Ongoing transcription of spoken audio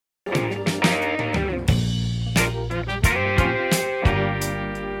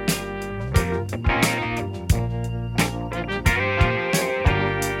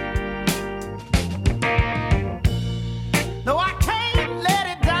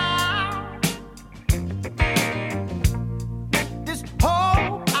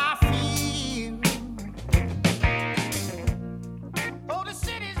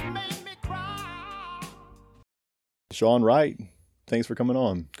Shawn Wright. Thanks for coming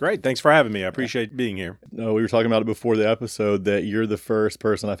on. Great. Thanks for having me. I appreciate being here. No, we were talking about it before the episode that you're the first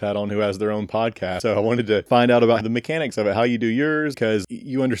person I've had on who has their own podcast. So I wanted to find out about the mechanics of it, how you do yours, because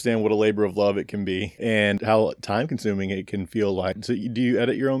you understand what a labor of love it can be and how time consuming it can feel like. So do you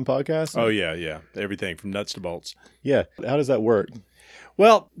edit your own podcast? Oh, yeah. Everything from nuts to bolts. Yeah. How does that work?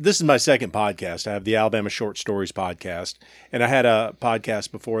 Well, this is my second podcast. I have the Alabama Short Stories podcast, and I had a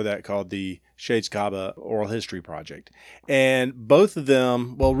podcast before that called the Shades Kaba Oral History Project. And both of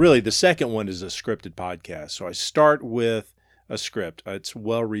them, well, really, the second one is a scripted podcast. So I start with a script. It's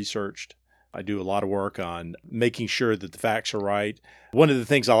well-researched. I do a lot of work on making sure that the facts are right. One of the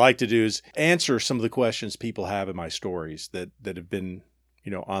things I like to do is answer some of the questions people have in my stories that have been,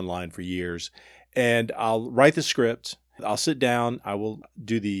 online for years. And I'll write the script. I'll sit down, I will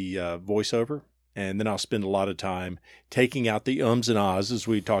do the voiceover, and then I'll spend a lot of time taking out the ums and ahs, as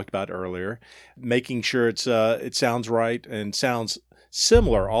we talked about earlier, making sure it sounds right and sounds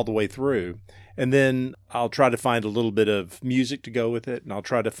similar all the way through. And then I'll try to find a little bit of music to go with it, and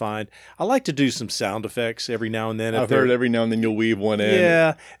I like to do some sound effects every now and then. I've heard every now and then you'll weave one in.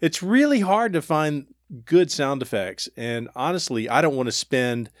 Yeah, it's really hard to find good sound effects. And honestly, I don't want to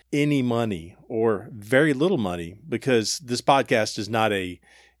spend any money or very little money because this podcast is not a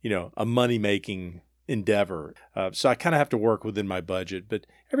money-making endeavor. So I kind of have to work within my budget. But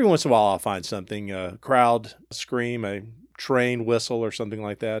every once in a while, I'll find something, a crowd scream, a train whistle or something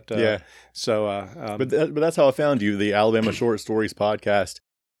like that. Yeah. So, but that's how I found you, the Alabama Short Stories podcast.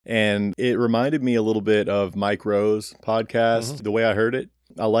 And it reminded me a little bit of Mike Rowe's podcast, the way I heard it.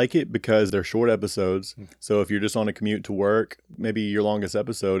 I like it because they're short episodes. So if you're just on a commute to work, maybe your longest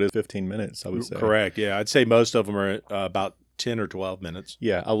episode is 15 minutes, I would say. Correct. Yeah. I'd say most of them are about 10 or 12 minutes.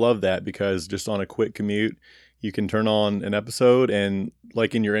 Yeah. I love that because just on a quick commute, you can turn on an episode and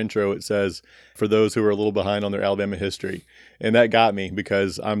like in your intro, it says, for those who are a little behind on their Alabama history. And that got me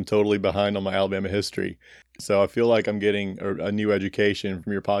because I'm totally behind on my Alabama history. So I feel like I'm getting a new education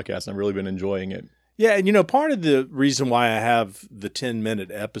from your podcast. I've really been enjoying it. Yeah, and part of the reason why I have the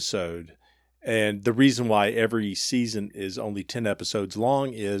 10-minute episode and the reason why every season is only 10 episodes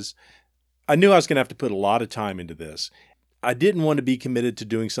long is I knew I was going to have to put a lot of time into this. I didn't want to be committed to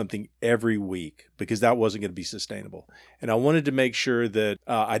doing something every week because that wasn't going to be sustainable. And I wanted to make sure that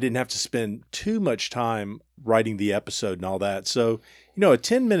I didn't have to spend too much time writing the episode and all that. So, a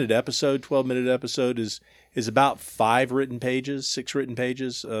 10-minute episode, 12-minute episode is about 6 written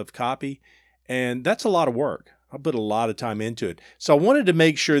pages of copy. And that's a lot of work. I put a lot of time into it. So I wanted to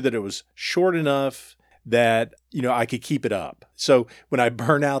make sure that it was short enough that, I could keep it up. So when I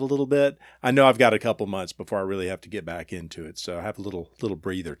burn out a little bit, I know I've got a couple months before I really have to get back into it. So I have a little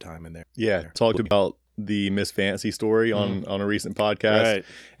breather time in there. Yeah. Talked about the Miss Fancy story on a recent podcast. Right.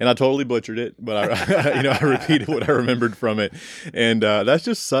 And I totally butchered it, but I repeated what I remembered from it. And that's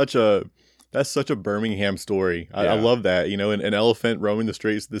just such a Birmingham story. I love that, an elephant roaming the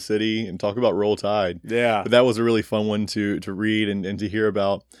streets of the city and talk about Roll Tide. Yeah. But that was a really fun one to read and to hear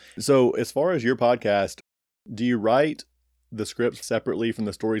about. So as far as your podcast, do you write the scripts separately from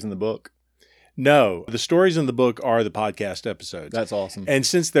the stories in the book? No, the stories in the book are the podcast episodes. That's awesome. And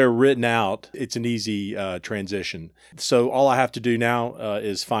since they're written out, it's an easy transition. So all I have to do now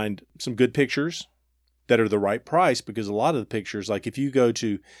is find some good pictures that are the right price, because a lot of the pictures, like if you go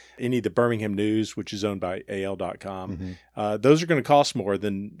to any of the Birmingham News, which is owned by AL.com, those are going to cost more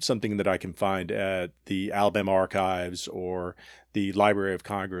than something that I can find at the Alabama Archives or the Library of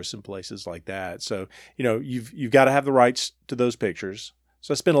Congress and places like that. So, you've got to have the rights to those pictures.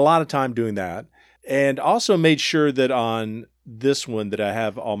 So I spent a lot of time doing that, and also made sure that on this one that I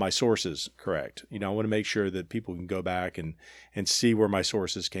have all my sources correct. I want to make sure that people can go back and see where my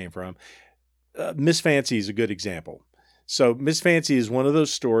sources came from. Miss Fancy is a good example. So Miss Fancy is one of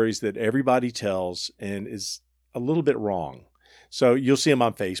those stories that everybody tells and is a little bit wrong. So you'll see them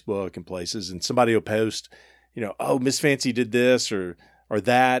on Facebook and places, and somebody will post, oh, Miss Fancy did this or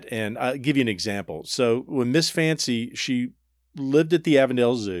that. And I'll give you an example. So when Miss Fancy, she lived at the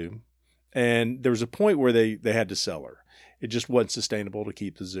Avondale Zoo, and there was a point where they had to sell her. It just wasn't sustainable to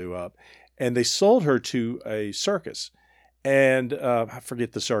keep the zoo up. And they sold her to a circus. And I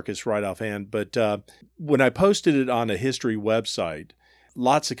forget the circus right offhand, but when I posted it on a history website,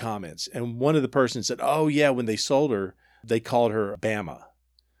 lots of comments. And one of the persons said, oh, yeah, when they sold her, they called her Bama.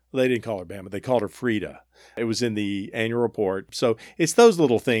 Well, they didn't call her Bama. They called her Frida. It was in the annual report. So it's those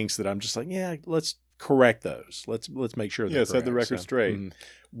little things that I'm just like, yeah, let's correct those. Let's make sure they're correct. Set the record straight.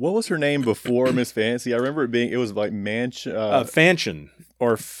 What was her name before Miss Fancy? I remember it was like Fanchon.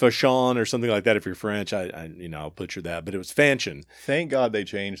 or Fashon or something like that. If you're French, I'll butcher that, but it was Fanchon. Thank God they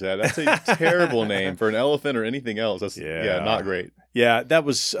changed that. That's a terrible name for an elephant or anything else. That's not great. Yeah, that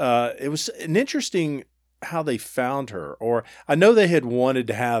was it was an interesting how they found her. Or I know they had wanted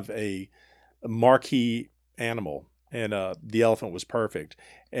to have a marquee animal, and the elephant was perfect.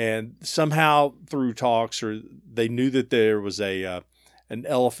 And somehow through talks, or they knew that there was an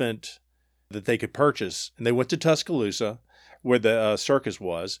elephant that they could purchase, and they went to Tuscaloosa, where the circus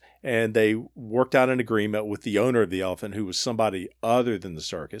was, and they worked out an agreement with the owner of the elephant, who was somebody other than the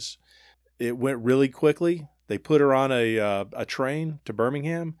circus. It went really quickly. They put her on a train to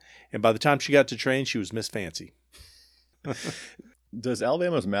Birmingham, and by the time she got to train, she was Miss Fancy. Does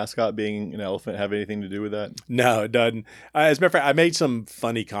Alabama's mascot being an elephant have anything to do with that? No, it doesn't. As a matter of fact, I made some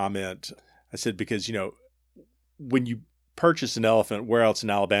funny comment. I said, because, when you purchase an elephant, where else in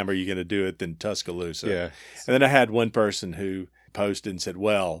Alabama are you going to do it than Tuscaloosa? Yeah. And then I had one person who posted and said,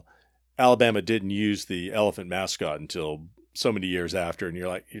 well, Alabama didn't use the elephant mascot until so many years after. And you're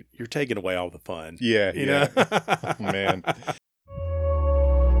like, you're taking away all the fun. Yeah. You know? Man.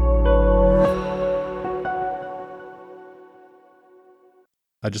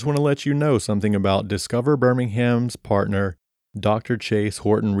 I just want to let you know something about Discover Birmingham's partner, Dr. Chase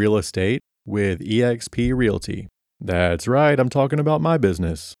Horton Real Estate with eXp Realty. That's right, I'm talking about my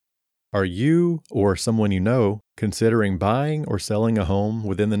business. Are you or someone you know considering buying or selling a home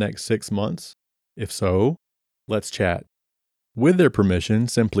within the next 6 months? If so, let's chat. With their permission,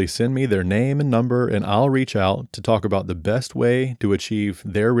 simply send me their name and number and I'll reach out to talk about the best way to achieve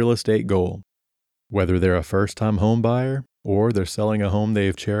their real estate goal. Whether they're a first-time home buyer or they're selling a home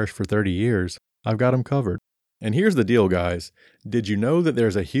they've cherished for 30 years, I've got them covered. And here's the deal, guys. Did you know that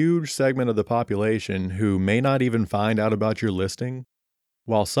there's a huge segment of the population who may not even find out about your listing?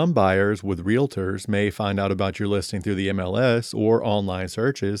 While some buyers with realtors may find out about your listing through the MLS or online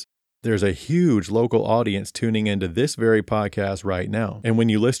searches, there's a huge local audience tuning into this very podcast right now. And when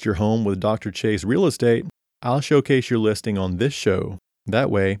you list your home with Dr. Chase Real Estate, I'll showcase your listing on this show.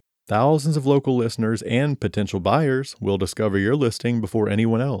 That way, thousands of local listeners and potential buyers will discover your listing before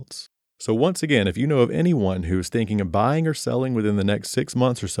anyone else. So once again, if you know of anyone who's thinking of buying or selling within the next 6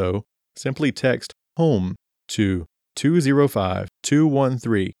 months or so, simply text HOME to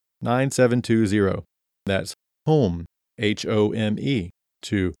 205-213-9720. That's HOME, HOME,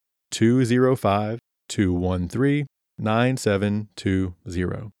 to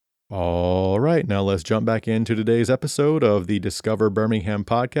 205-213-9720. All right, now let's jump back into today's episode of the Discover Birmingham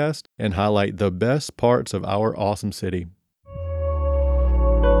podcast and highlight the best parts of our awesome city.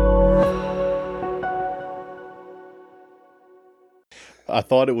 I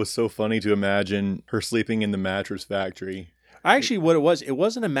thought it was so funny to imagine her sleeping in the mattress factory. Actually, what it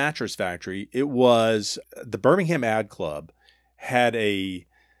wasn't a mattress factory. It was the Birmingham Ad Club had a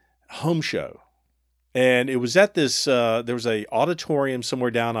home show. And it was at this, there was a auditorium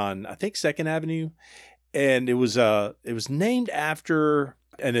somewhere down on, I think, 2nd Avenue. And it was named after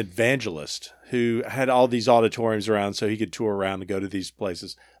an evangelist who had all these auditoriums around so he could tour around and go to these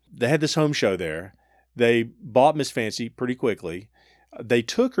places. They had this home show there. They bought Miss Fancy pretty quickly. They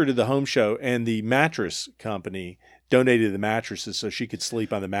took her to the home show, and the mattress company donated the mattresses so she could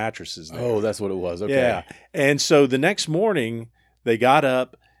sleep on the mattresses there. Oh, that's what it was. Okay. Yeah. And so the next morning, they got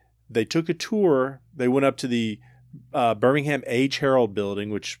up, they took a tour, they went up to the Birmingham Age Herald building,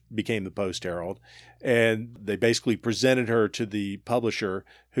 which became the Post Herald, and they basically presented her to the publisher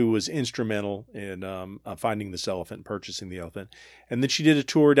who was instrumental in finding this elephant, purchasing the elephant. And then she did a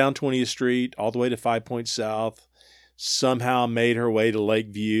tour down 20th Street all the way to 5 Points South, somehow made her way to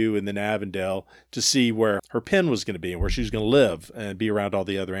Lakeview and then Avondale to see where her pen was going to be and where she was going to live and be around all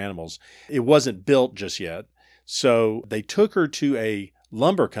the other animals. It wasn't built just yet. So they took her to a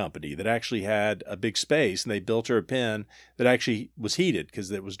lumber company that actually had a big space, and they built her a pen that actually was heated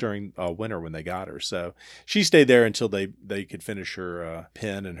because it was during winter when they got her. So she stayed there until they could finish her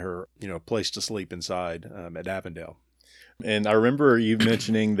pen and her place to sleep inside at Avondale. And I remember you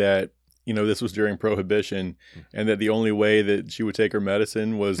mentioning that this was during Prohibition, and that the only way that she would take her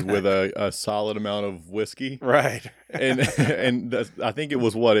medicine was with a solid amount of whiskey. Right. And I think it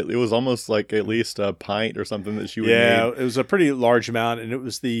was it was almost like at least a pint or something that she would need. Yeah, it was a pretty large amount, and it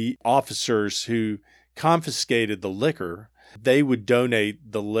was the officers who confiscated the liquor. They would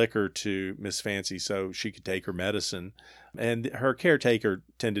donate the liquor to Miss Fancy so she could take her medicine. And her caretaker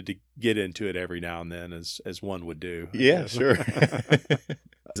tended to get into it every now and then, as one would do. Yeah, sure.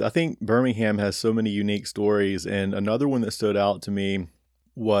 I think Birmingham has so many unique stories, and another one that stood out to me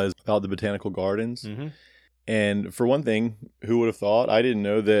was about the botanical gardens. Mm-hmm. And for one thing, who would have thought? I didn't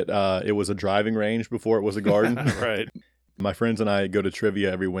know that it was a driving range before it was a garden. Right. My friends and I go to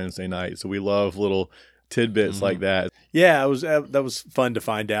trivia every Wednesday night, so we love little tidbits like that. Yeah, it was that was fun to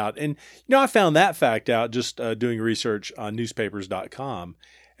find out. And I found that fact out just doing research on newspapers.com.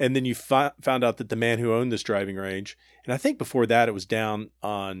 And then you found out that the man who owned this driving range, and I think before that it was down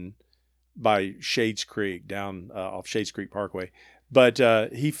on by Shades Creek, down off Shades Creek Parkway. But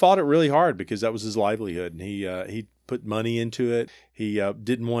he fought it really hard because that was his livelihood, and he put money into it. He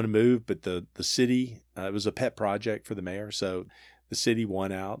didn't want to move, but the city, it was a pet project for the mayor, so the city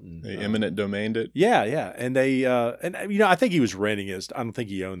won out. And They eminent domained it. Yeah, and they I think he was renting it. I don't think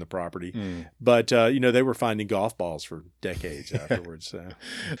he owned the property, but they were finding golf balls for decades afterwards. So.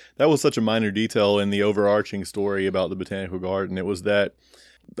 That was such a minor detail in the overarching story about the botanical garden. It was that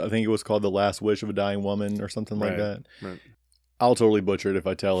I think it was called The Last Wish of a Dying Woman or something like that. Right. I'll totally butcher it if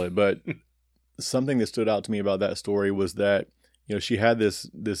I tell it, but something that stood out to me about that story was that, she had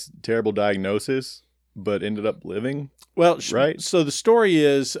this terrible diagnosis, but ended up living. Well, right. So the story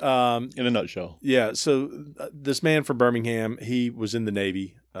is, in a nutshell. Yeah. So this man from Birmingham, he was in the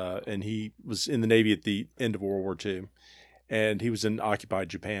Navy, and he was in the Navy at the end of World War II, and he was in occupied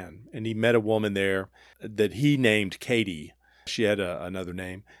Japan, and he met a woman there that he named Katie. She had another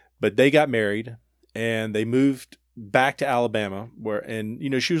name, but they got married, and they moved back to Alabama, and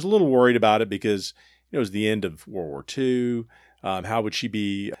she was a little worried about it because it was the end of World War II. How would she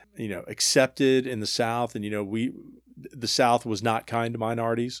be, accepted in the South? And the South was not kind to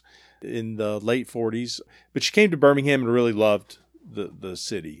minorities in the late 40s. But she came to Birmingham and really loved the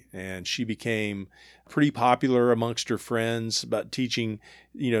city, and she became pretty popular amongst her friends about teaching,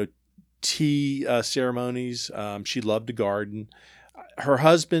 tea ceremonies. She loved to garden. Her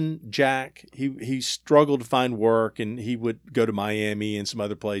husband, Jack, he struggled to find work, and he would go to Miami and some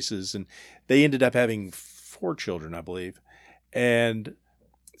other places. And they ended up having 4 children, I believe. And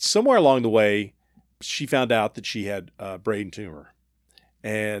somewhere along the way, she found out that she had a brain tumor.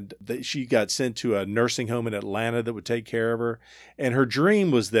 And she got sent to a nursing home in Atlanta that would take care of her. And her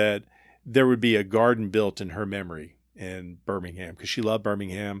dream was that there would be a garden built in her memory in Birmingham, because she loved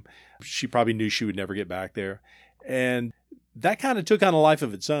Birmingham. She probably knew she would never get back there. And that kind of took on a life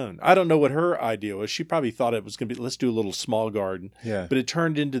of its own. I don't know what her idea was. She probably thought it was going to be, let's do a little small garden. Yeah. But it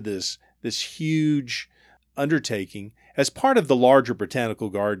turned into this huge undertaking as part of the larger Botanical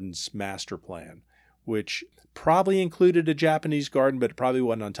Gardens master plan, which probably included a Japanese garden, but it probably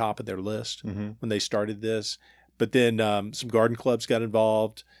wasn't on top of their list when they started this. But then some garden clubs got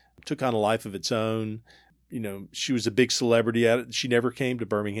involved, took on a life of its own. She was a big celebrity at it. She never came to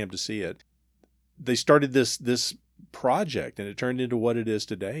Birmingham to see it. They started this project, and it turned into what it is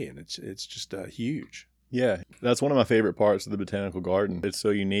today, and it's just huge. Yeah, that's one of my favorite parts of the Botanical Garden. It's so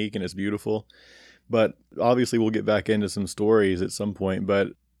unique and it's beautiful. But obviously we'll get back into some stories at some point. But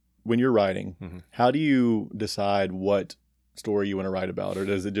when you're writing, how do you decide what story you want to write about? Or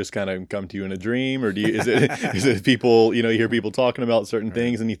does it just kind of come to you in a dream? Or is it people, you hear people talking about certain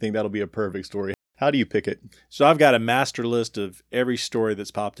things and you think that'll be a perfect story? How do you pick it? So I've got a master list of every story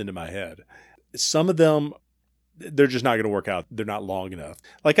that's popped into my head. Some of them, they're just not going to work out. They're not long enough.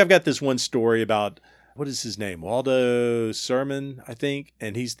 Like I've got this one story about, what is his name? Waldo Sermon, I think.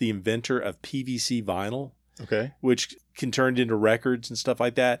 And he's the inventor of PVC vinyl. Okay. Which can turn into records and stuff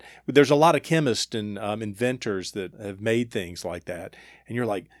like that. But there's a lot of chemists and inventors that have made things like that. And you're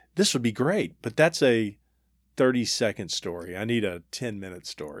like, this would be great. But that's a 30-second story. I need a 10-minute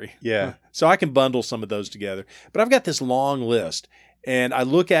story. Yeah. So I can bundle some of those together. But I've got this long list. And I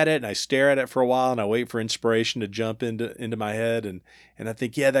look at it and I stare at it for a while and I wait for inspiration to jump into my head. And I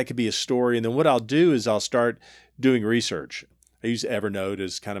think, yeah, that could be a story. And then what I'll do is I'll start doing research. I use Evernote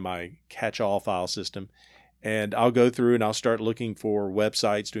as kind of my catch-all file system. And I'll go through and I'll start looking for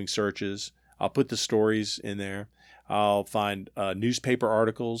websites, doing searches. I'll put the stories in there. I'll find newspaper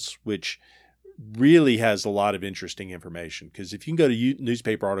articles, which really has a lot of interesting information. Because if you can go to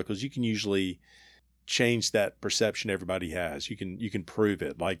newspaper articles, you can usually change that perception everybody has. You can prove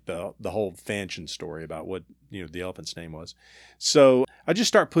it, like the whole Fanchon story about what the elephant's name was. So I just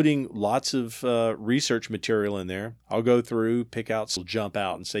start putting lots of research material in there. I'll go through, pick out, jump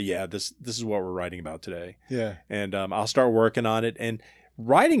out, and say, yeah, this is what we're writing about today. Yeah, and I'll start working on it. And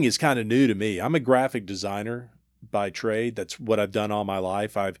writing is kind of new to me. I'm a graphic designer by trade. That's what I've done all my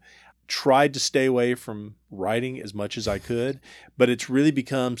life. I've tried to stay away from writing as much as I could, but it's really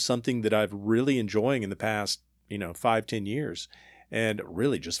become something that I've really enjoying in the past, 5-10 years, and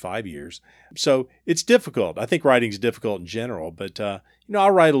really just 5 years. So it's difficult. I think writing is difficult in general, but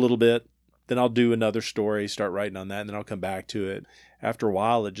I'll write a little bit, then I'll do another story, start writing on that, and then I'll come back to it. After a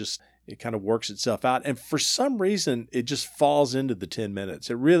while, it kind of works itself out. And for some reason, it just falls into the 10 minutes.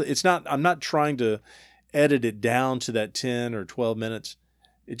 I'm not trying to edit it down to that 10 or 12 minutes,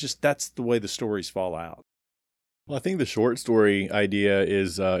 that's the way the stories fall out. Well, I think the short story idea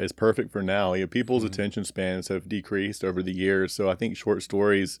is perfect for now. People's Mm-hmm. attention spans have decreased over the years, so I think short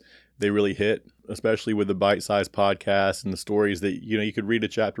stories, they really hit, especially with the bite-sized podcasts and the stories that you could read a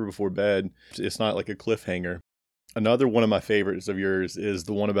chapter before bed. It's not like a cliffhanger. Another one of my favorites of yours is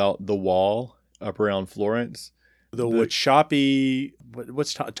the one about the wall up around Florence. What's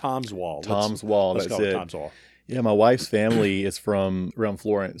Tom's Wall? Tom's Wall. Let's That's call it it. Tom's Wall. Yeah, my wife's family is from around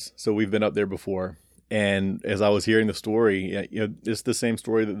Florence, so we've been up there before. And as I was hearing the story, it's the same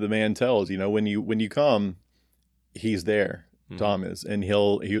story that the man tells. When you come, he's there. Mm-hmm. Tom is, and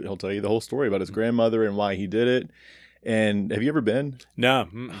he'll tell you the whole story about his grandmother and why he did it. And have you ever been? No.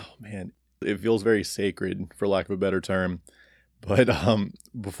 Oh man, it feels very sacred, for lack of a better term. But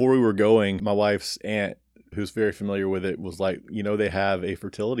before we were going, my wife's aunt, who's very familiar with it, was like, they have a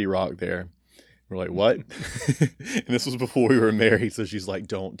fertility rock there. We're like, what? And this was before we were married. So she's like,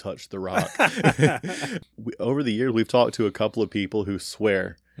 don't touch the rock. Over the years, we've talked to a couple of people who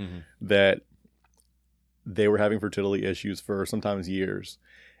swear that they were having fertility issues for sometimes years.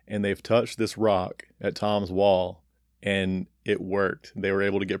 And they've touched this rock at Tom's Wall and it worked. They were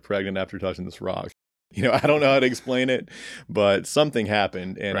able to get pregnant after touching this rock. I don't know how to explain it, but something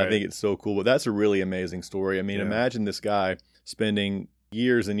happened. And Right. I think it's so cool. But that's a really amazing story. I mean, Imagine this guy spending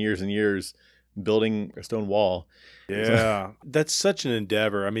years and years and years building a stone wall. Yeah, that's such an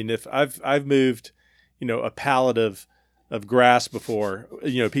endeavor. I mean, if I've moved, a pallet of grass before,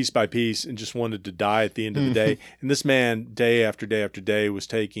 piece by piece, and just wanted to die at the end of the day. And this man, day after day after day, was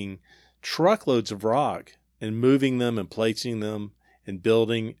taking truckloads of rock and moving them and placing them and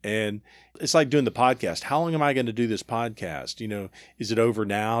building. And it's like doing the podcast. How long am I going to do this podcast? Is it over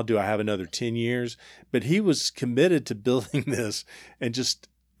now? Do I have another 10 years? But he was committed to building this and just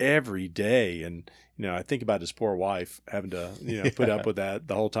every day. And, I think about his poor wife having to, put up with that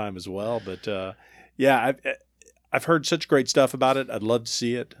the whole time as well. But, I've heard such great stuff about it. I'd love to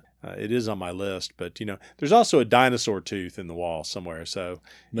see it. It is on my list, but there's also a dinosaur tooth in the wall somewhere. So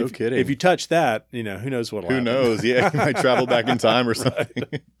No kidding. If you touch that, who knows what'll happen. Who knows? Yeah, you might travel back in time or something.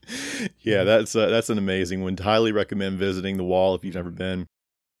 Yeah, that's an amazing one. Highly recommend visiting the wall if you've never been.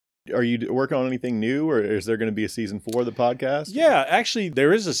 Are you working on anything new, or is there going to be a season 4 of the podcast? Yeah, actually,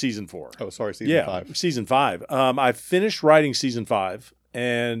 there is a season 4. Oh, sorry, season 5. Season 5. I've finished writing season 5.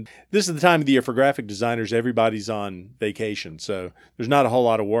 And this is the time of the year for graphic designers. Everybody's on vacation, so there's not a whole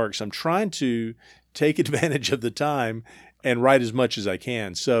lot of work. So I'm trying to take advantage of the time and write as much as I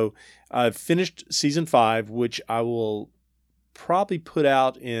can. So I've finished season 5, which I will probably put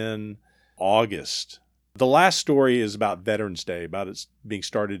out in August. The last story is about Veterans Day, about it being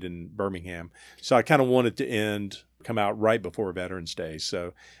started in Birmingham. So I kind of want it to come out right before Veterans Day.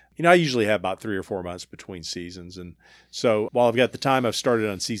 So I usually have about 3 or 4 months between seasons. And so while I've got the time, I've started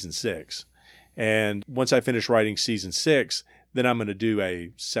on season 6. And once I finish writing season 6, then I'm going to do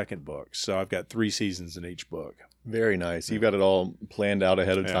a second book. So I've got 3 seasons in each book. Very nice. You've got it all planned out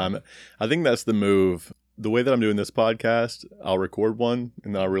ahead of time. I think that's the move. The way that I'm doing this podcast, I'll record one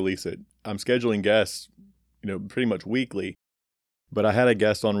and then I'll release it. I'm scheduling guests, pretty much weekly. But I had a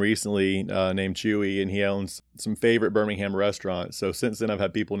guest on recently named Chewy, and he owns some favorite Birmingham restaurants. So since then, I've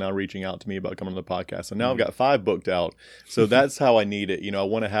had people now reaching out to me about coming on the podcast. So now I've got 5 booked out. So that's how I need it. I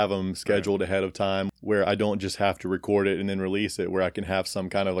want to have them scheduled ahead of time where I don't just have to record it and then release it, where I can have some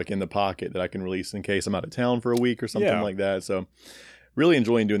kind of like in the pocket that I can release in case I'm out of town for a week or something like that. So really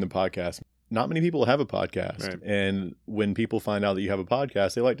enjoying doing the podcast. Not many people have a podcast. Right. And when people find out that you have a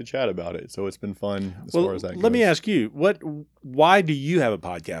podcast, they like to chat about it. So it's been fun as far as that goes. Let me ask you, why do you have a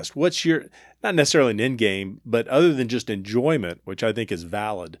podcast? What's your, not necessarily an end game, but other than just enjoyment, which I think is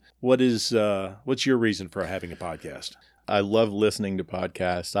valid, what's your reason for having a podcast? I love listening to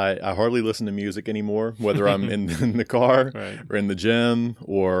podcasts. I hardly listen to music anymore, whether I'm in the car or in the gym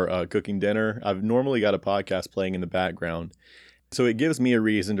or cooking dinner. I've normally got a podcast playing in the background. So it gives me a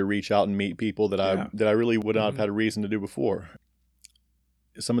reason to reach out and meet people that I really would not have had a reason to do before.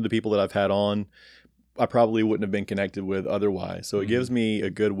 Some of the people that I've had on, I probably wouldn't have been connected with otherwise. So it gives me a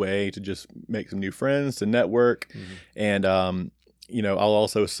good way to just make some new friends, to network. And, I'll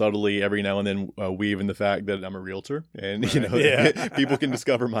also subtly every now and then weave in the fact that I'm a realtor and, people can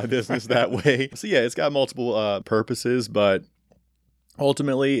discover my business that way. So it's got multiple purposes, but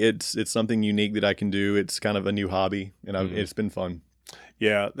ultimately, it's something unique that I can do. It's kind of a new hobby, and it's been fun.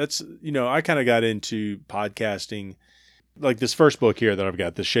 Yeah, that's, I kind of got into podcasting, like this first book here that I've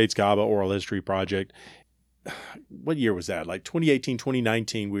got, the Shades Cahaba Oral History Project. What year was that? Like 2018,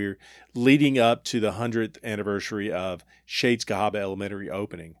 2019, we were leading up to the 100th anniversary of Shades Cahaba Elementary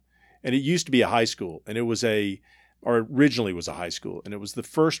opening. And it used to be a high school, and it was or originally was a high school, and it was the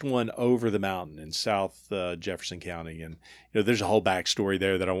first one over the mountain in South Jefferson County. And there's a whole backstory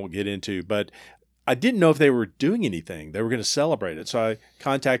there that I won't get into, but I didn't know if they were doing anything. They were going to celebrate it, so I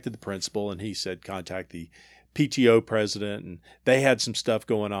contacted the principal, and he said contact the PTO president, and they had some stuff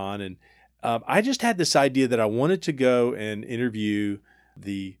going on. And I just had this idea that I wanted to go and interview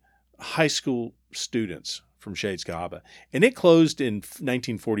the high school students from Shades Cahaba, and it closed in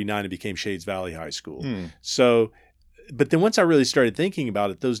 1949 and became Shades Valley High School. So. But then once I really started thinking about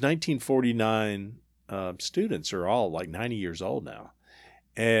it, those 1949 students are all like 90 years old now.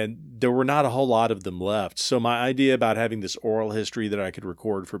 And there were not a whole lot of them left. So my idea about having this oral history that I could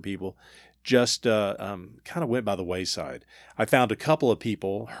record for people just kind of went by the wayside. I found a couple of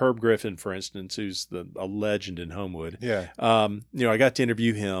people, Herb Griffin, for instance, who's a legend in Homewood. Yeah. I got to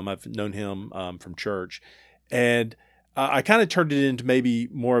interview him. I've known him from church. And I kind of turned it into maybe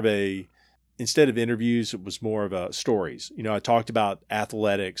more of instead of interviews, it was more of stories. I talked about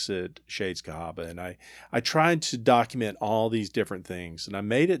athletics at Shades Cahaba, and I tried to document all these different things, and I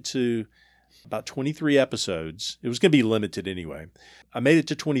made it to about 23 episodes. It was going to be limited anyway. I made it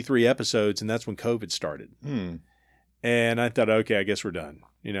to 23 episodes, and that's when COVID started. And I thought, okay, I guess we're done,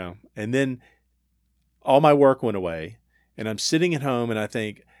 And then all my work went away, and I'm sitting at home, and I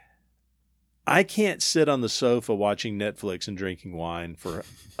think, I can't sit on the sofa watching Netflix and drinking wine for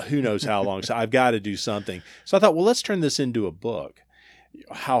who knows how long. So I've got to do something. So I thought, well, let's turn this into a book.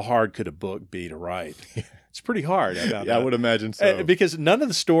 How hard could a book be to write? It's pretty hard. I would imagine so. Because none of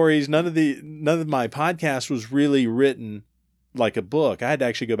the stories, none of my podcast was really written like a book. I had to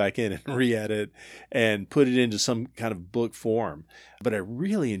actually go back in and re-edit and put it into some kind of book form. But I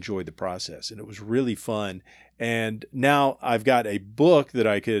really enjoyed the process, and it was really fun. And now I've got a book that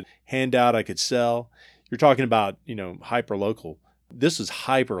I could hand out, I could sell. You're talking about, hyper local. This is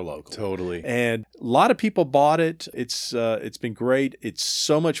hyper local. Totally. And a lot of people bought it. It's been great. It's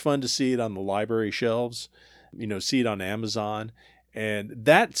so much fun to see it on the library shelves, see it on Amazon. And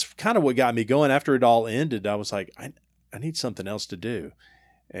that's kind of what got me going. After it all ended, I was like, I need something else to do.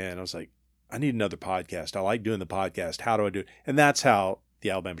 And I was like, I need another podcast. I like doing the podcast. How do I do it? And that's how the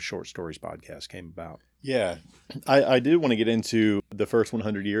Alabama Short Stories podcast came about. Yeah. I did want to get into the First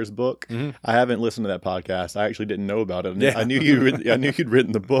 100 Years book. Mm-hmm. I haven't listened to that podcast. I actually didn't know about it. Yeah. I knew you'd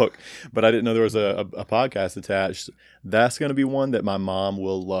written the book, but I didn't know there was a podcast attached. That's going to be one that my mom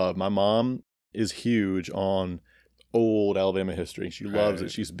will love. My mom is huge on old Alabama history. She loves it.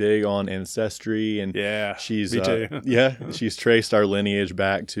 She's big on ancestry, and she's me too. she's traced our lineage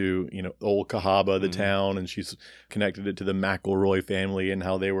back to old Cahaba, the town, and she's connected it to the McElroy family and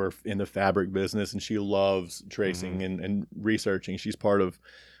how they were in the fabric business. And she loves tracing and researching. She's part of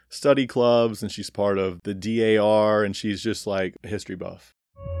study clubs, and she's part of the DAR, and she's just like a history buff.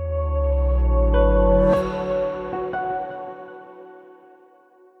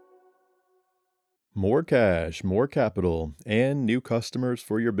 More cash, more capital, and new customers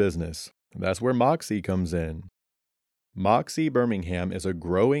for your business. That's where Moxie comes in. Moxie Birmingham is a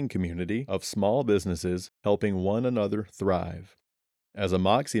growing community of small businesses helping one another thrive. As a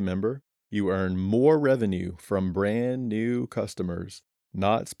Moxie member, you earn more revenue from brand new customers,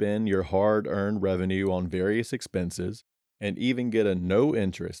 not spend your hard-earned revenue on various expenses, and even get a no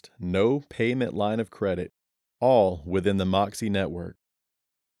interest, no payment line of credit, all within the Moxie network.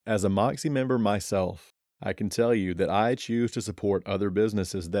 As a Moxie member myself, I can tell you that I choose to support other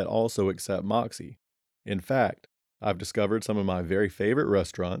businesses that also accept Moxie. In fact, I've discovered some of my very favorite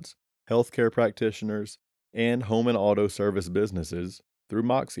restaurants, healthcare practitioners, and home and auto service businesses through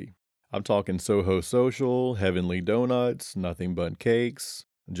Moxie. I'm talking Soho Social, Heavenly Donuts, Nothing But Cakes,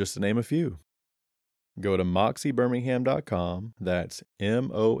 just to name a few. Go to moxiebirmingham.com, that's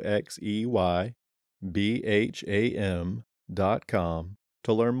MoxeyBham.com,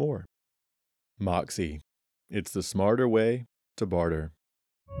 to learn more. Moxie. It's the smarter way to barter.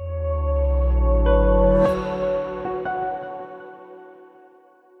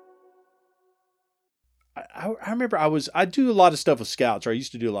 I remember I do a lot of stuff with scouts, or I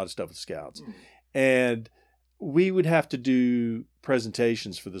used to do a lot of stuff with scouts. And we would have to do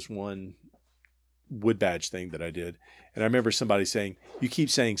presentations for this one wood badge thing that I did. And I remember somebody saying, you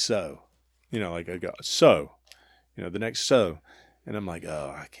keep saying so. Like I go, so, the next so. And I'm like,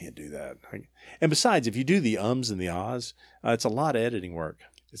 oh, I can't do that. And besides, if you do the ums and the ahs, it's a lot of editing work.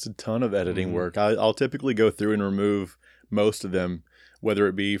 It's a ton of editing work. I'll typically go through and remove most of them, whether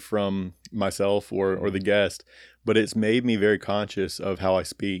it be from myself or the guest. But it's made me very conscious of how I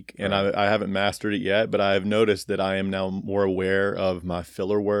speak. And I haven't mastered it yet, but I've noticed that I am now more aware of my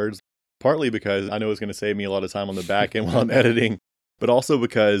filler words, partly because I know it's going to save me a lot of time on the back end while I'm editing, but also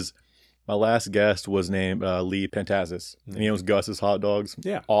because My last guest was named Lee Pantazis, and he owns Gus's Hot Dogs.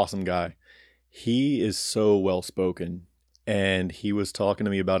 Yeah. Awesome guy. He is so well spoken, and he was talking to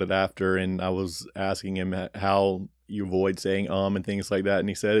me about it after, and I was asking him how you avoid saying and things like that, and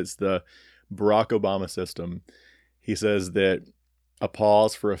he said it's the Barack Obama system. He says that a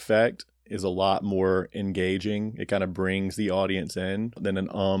pause for effect is a lot more engaging. It kind of brings the audience in than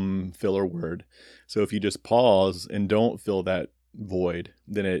an filler word. So if you just pause and don't fill that void,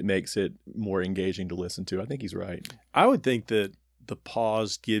 then it makes it more engaging to listen to. I think he's right. I would think that the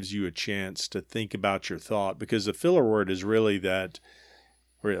pause gives you a chance to think about your thought, because the filler word is really that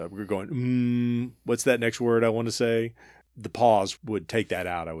we're going, what's that next word I want to say? The pause would take that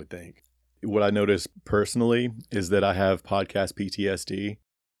out, I would think. What I noticed personally is that I have podcast PTSD,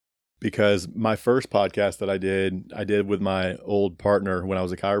 because my first podcast that I did with my old partner when I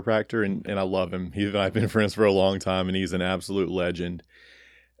was a chiropractor, and I love him. He and I have been friends for a long time, and he's an absolute legend.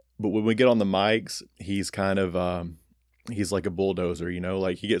 But when we get on the mics, he's kind of he's like a bulldozer,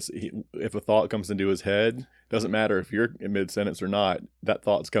 like if a thought comes into his head, doesn't matter if you're in mid-sentence or not, that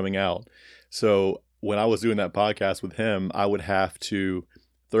thought's coming out. So when I was doing that podcast with him, I would have to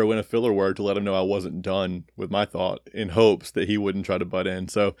throw in a filler word to let him know I wasn't done with my thought, in hopes that he wouldn't try to butt in.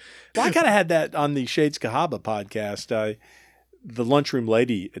 So I kind of had that on the Shades Cahaba podcast, the Lunchroom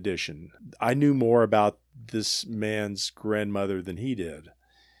Lady edition. I knew more about this man's grandmother than he did.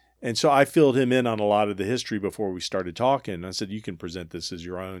 And so I filled him in on a lot of the history before we started talking. I said, you can present this as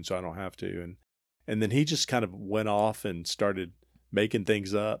your own, so I don't have to. And then he just kind of went off and started making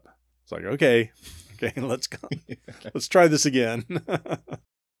things up. It's like, okay, let's go. Let's try this again.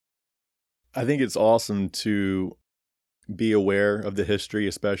 I think it's awesome to be aware of the history,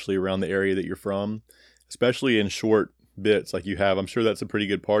 especially around the area that you're from, especially in short bits like you have. I'm sure that's a pretty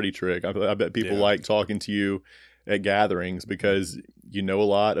good party trick. I bet people like talking to you at gatherings because you know a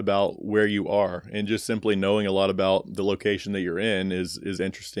lot about where you are, and just simply knowing a lot about the location that you're in is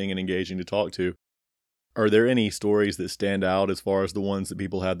interesting and engaging to talk to. Are there any stories that stand out as far as the ones that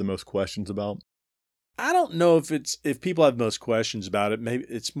people had the most questions about? I don't know if people have most questions about it. Maybe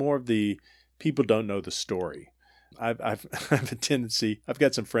it's more of the people don't know the story. I have a tendency. I've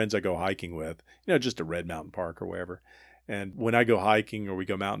got some friends I go hiking with, just at Red Mountain Park or wherever. And when I go hiking or we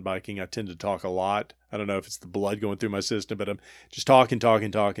go mountain biking, I tend to talk a lot. I don't know if it's the blood going through my system, but I'm just talking.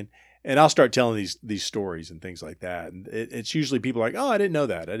 And I'll start telling these stories and things like that. And it's usually people like, oh, I didn't know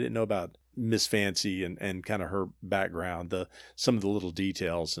that. I didn't know about Miss Fancy and kind of her background, some of the little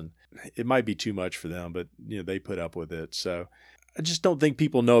details. And it might be too much for them, but they put up with it. So I just don't think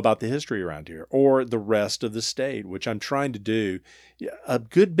people know about the history around here or the rest of the state, which I'm trying to do. A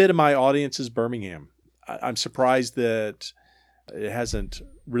good bit of my audience is Birmingham. I'm surprised that it hasn't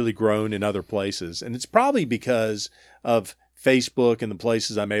really grown in other places. And it's probably because of Facebook and the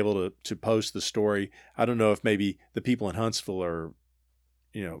places I'm able to post the story. I don't know if maybe the people in Huntsville are,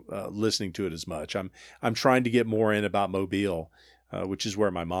 listening to it as much. I'm trying to get more in about Mobile, which is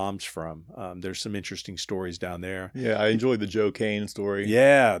where my mom's from. There's some interesting stories down there. Yeah, I enjoyed the Joe Kane story.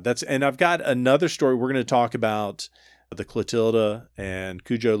 Yeah, and I've got another story. We're going to talk about the Clotilda and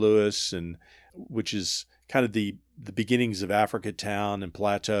Cujo Lewis, and which is kind of the beginnings of Africa Town and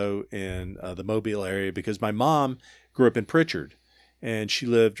Plateau in the Mobile area, because my mom grew up in Pritchard, and she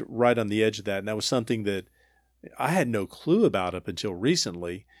lived right on the edge of that. And that was something that I had no clue about up until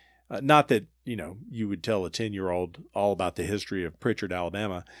recently. Not that, you would tell a 10-year-old all about the history of Pritchard,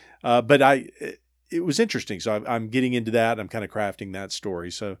 Alabama. But it was interesting. So I'm getting into that. I'm kind of crafting that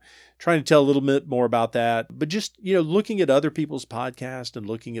story. So trying to tell a little bit more about that, but just, looking at other people's podcasts and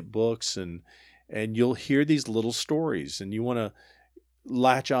looking at books, and you'll hear these little stories, and you want to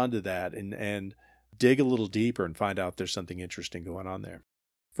latch onto that and dig a little deeper and find out there's something interesting going on there.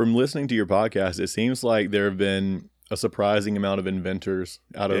 From listening to your podcast, it seems like there have been a surprising amount of inventors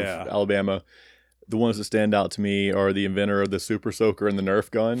out of Alabama. The ones that stand out to me are the inventor of the Super Soaker and the Nerf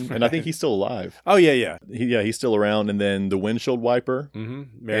gun, and I think he's still alive. Oh, yeah. He's still around. And then the windshield wiper.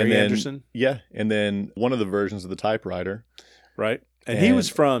 Mm-hmm. Mary Anderson. Yeah, and then one of the versions of the typewriter. Right. And he was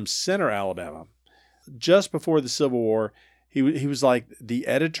from Center, Alabama. Just before the Civil War, he was like the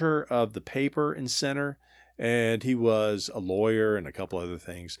editor of the paper in Center, and he was a lawyer and a couple other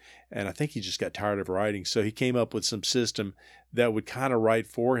things. And I think he just got tired of writing, so he came up with some system that would kind of write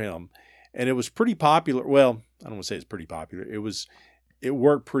for him. And it was pretty popular. Well, I don't want to say it's pretty popular. It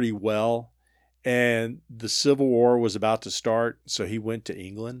worked pretty well. And the Civil War was about to start, so he went to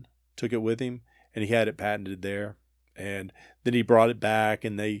England, took it with him, and he had it patented there. And then he brought it back,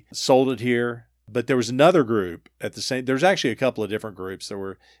 and they sold it here. But there was another group there's actually a couple of different groups that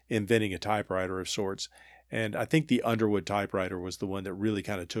were inventing a typewriter of sorts. And I think the Underwood typewriter was the one that really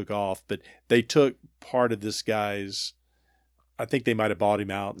kind of took off. But they took part of this guy's, I think they might have bought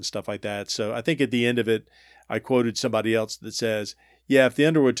him out and stuff like that. So I think at the end of it, I quoted somebody else that says, yeah, if the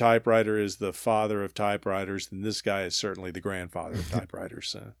Underwood typewriter is the father of typewriters, then this guy is certainly the grandfather of typewriters.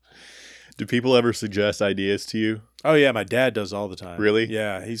 So. Do people ever suggest ideas to you? Oh yeah, my dad does all the time. Really?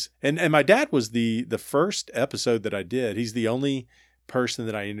 Yeah, and my dad was the first episode that I did. He's the only person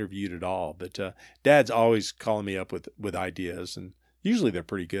that I interviewed at all. But Dad's always calling me up with ideas, and usually they're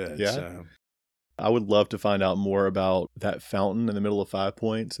pretty good. Yeah. So. I would love to find out more about that fountain in the middle of 5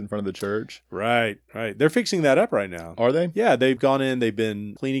 Points in front of the church. Right. They're fixing that up right now. Are they? Yeah, they've gone in. They've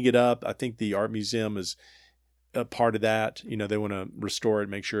been cleaning it up. I think the art museum is a part of that. You know, they want to restore it,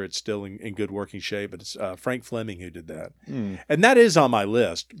 make sure it's still in good working shape. But it's Frank Fleming who did that. And that is on my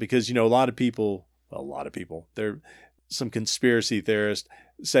list because, you know, a lot of people, they're some conspiracy theorists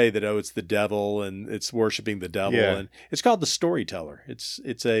say that, oh, it's the devil and it's worshiping the devil. Yeah. And it's called the storyteller.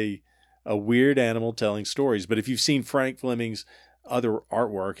 It's a weird animal telling stories. But if you've seen Frank Fleming's other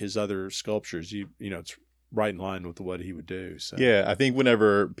artwork, his other sculptures, you know, it's right in line with what he would do. So. Yeah, I think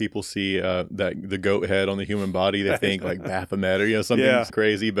whenever people see the goat head on the human body, they think like Baphomet or, you know, something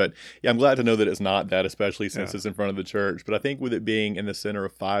crazy. But yeah, I'm glad to know that it's not that, especially since it's in front of the church. But I think with it being in the center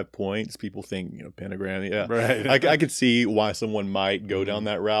of 5 Points, people think, you know, pentagram. Yeah, right. I could see why someone might go down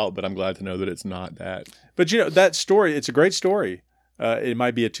that route, but I'm glad to know that it's not that. But, you know, that story, it's a great story. It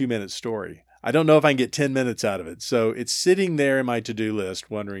might be a 2-minute story. I don't know if I can get 10 minutes out of it. So it's sitting there in my to-do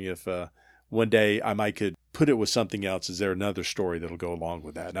list, wondering if one day I could put it with something else. Is there another story that'll go along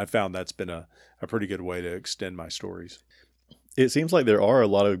with that? And I found that's been a pretty good way to extend my stories. It seems like there are a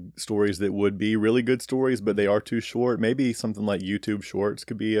lot of stories that would be really good stories, but they are too short. Maybe something like YouTube Shorts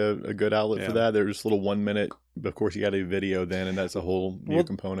could be a good outlet for that. They're just little 1 minute. Of course, you got a video then, and that's a whole new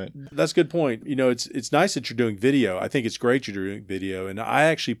component. That's a good point. You know, it's nice that you're doing video. I think it's great you're doing video. And I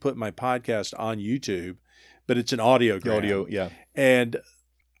actually put my podcast on YouTube, but it's an audiogram. Audio, yeah. And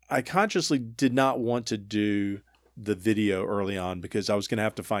I consciously did not want to do the video early on because I was going to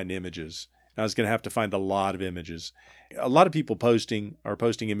have to find images. I was going to have to find a lot of images. A lot of people are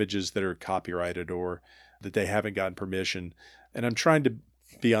posting images that are copyrighted or that they haven't gotten permission. And I'm trying to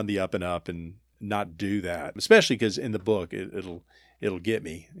be on the up and up and not do that, especially because in the book, it'll get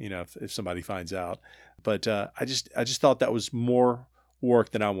me, you know, if somebody finds out. But I just thought that was more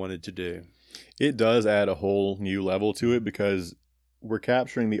work than I wanted to do. It does add a whole new level to it because we're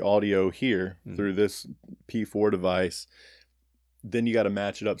capturing the audio here through this P4 device. Then you got to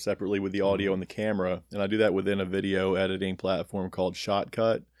match it up separately with the audio and the camera. And I do that within a video editing platform called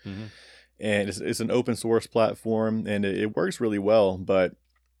Shotcut. And it's an open source platform and it works really well. But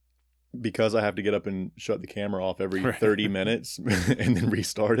because I have to get up and shut the camera off every 30 minutes and then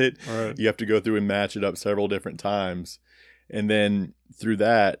restart it, you have to go through and match it up several different times. And then through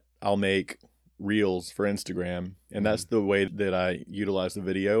that, I'll make reels for Instagram. And that's the way that I utilize the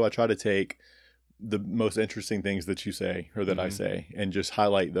video. I try to take the most interesting things that you say or that I say and just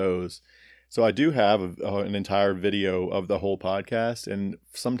highlight those. So I do have an entire video of the whole podcast, and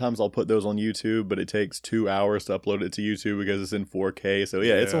sometimes I'll put those on YouTube, but it takes 2 hours to upload it to YouTube because it's in 4K. So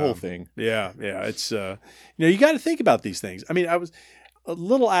yeah, it's a whole thing. Yeah. It's, you know, you got to think about these things. I mean, I was a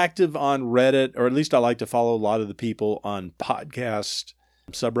little active on Reddit, or at least I like to follow a lot of the people on podcast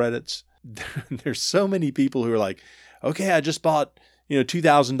subreddits. There's so many people who are like, okay, I just bought, you know,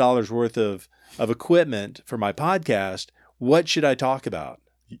 $2,000 worth of equipment for my podcast. What should I talk about?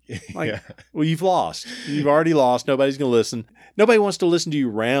 Like, well, you've lost. You've already lost. Nobody's going to listen. Nobody wants to listen to you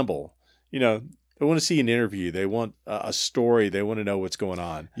ramble. You know, they want to see an interview. They want a story. They want to know what's going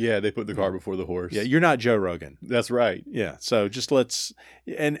on. Yeah, they put the cart before the horse. Yeah, you're not Joe Rogan. That's right. Yeah, so just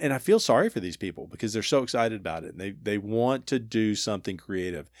and I feel sorry for these people because they're so excited about it. And they want to do something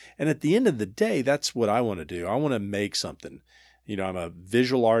creative. And at the end of the day, that's what I want to do. I want to make something. You know, I'm a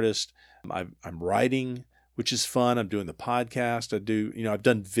visual artist. I'm writing, which is fun. I'm doing the podcast. I've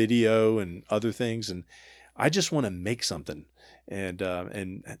done video and other things, and I just want to make something and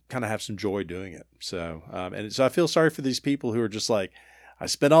kind of have some joy doing it. So, so I feel sorry for these people who are just like, I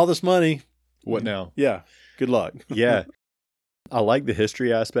spent all this money. What now? Yeah. Good luck. Yeah. I like the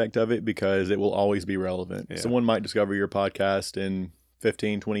history aspect of it because it will always be relevant. Yeah. Someone might discover your podcast in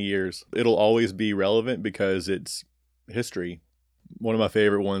 15, 20 years. It'll always be relevant because it's history. One of my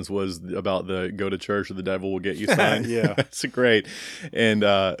favorite ones was about the go to church or the devil will get you sign. Yeah. That's great. And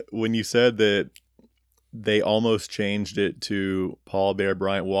when you said that they almost changed it to Paul Bear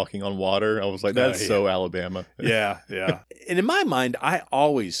Bryant walking on water, I was like, that's so Alabama. Yeah. And in my mind, I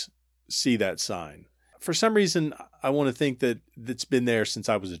always see that sign. For some reason, I want to think that it's been there since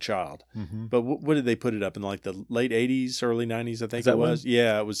I was a child. Mm-hmm. But what did they put it up in, like the late 80s, early 90s, I think it was? When?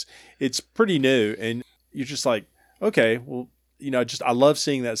 Yeah, it was. It's pretty new. And you're just like, okay, well, I love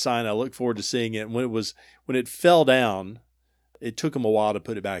seeing that sign. I look forward to seeing it. And when it fell down, it took them a while to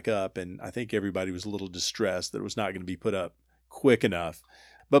put it back up. And I think everybody was a little distressed that it was not going to be put up quick enough.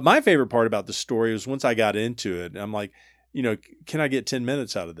 But my favorite part about the story was once I got into it, I'm like, can I get 10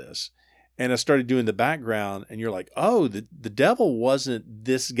 minutes out of this? And I started doing the background, and you're like, oh, the devil wasn't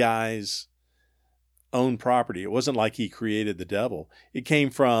this guy's own property. It wasn't like he created the devil. It came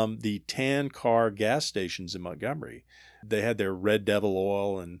from the tan car gas stations in Montgomery. They had their Red Devil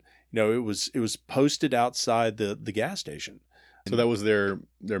oil, and it was posted outside the gas station. So that was their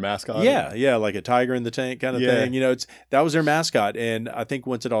mascot? Yeah, like a tiger in the tank kind of thing. That was their mascot. And I think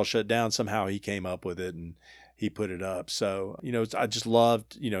once it all shut down, somehow he came up with it and he put it up. So, I just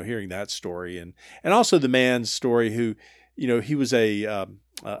loved, hearing that story. And also the man's story who, he was a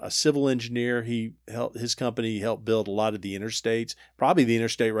civil engineer. His company helped build a lot of the interstates, probably the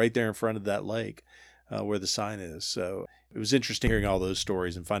interstate right there in front of that lake where the sign is. So it was interesting hearing all those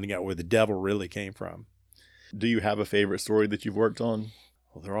stories and finding out where the devil really came from. Do you have a favorite story that you've worked on?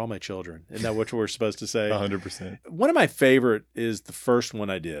 Well, they're all my children. Isn't that what we're supposed to say? 100%. One of my favorite is the first one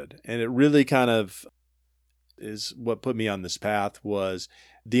I did. And it really kind of is what put me on this path, was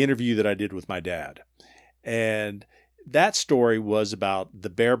the interview that I did with my dad. And that story was about the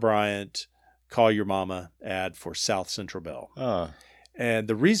Bear Bryant Call Your Mama ad for South Central Bell. And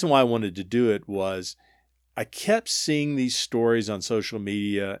the reason why I wanted to do it was I kept seeing these stories on social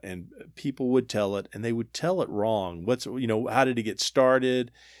media, and people would tell it, and they would tell it wrong. How did it get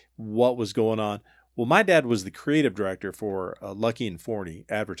started? What was going on? Well, my dad was the creative director for Lucky and Forney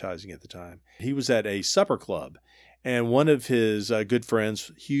advertising at the time. He was at a supper club, and one of his good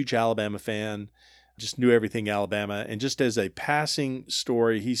friends, huge Alabama fan, just knew everything Alabama. And just as a passing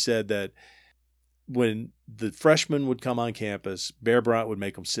story, he said that when the freshmen would come on campus, Bear Bryant would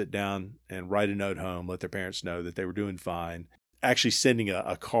make them sit down and write a note home, let their parents know that they were doing fine. Actually sending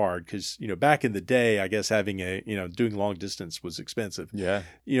a card, because, back in the day, I guess having doing long distance was expensive. Yeah.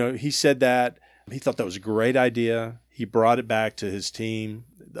 He said that. He thought that was a great idea. He brought it back to his team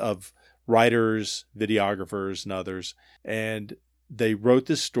of writers, videographers, and others. And they wrote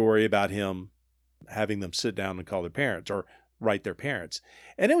this story about him having them sit down and call their parents or write their parents.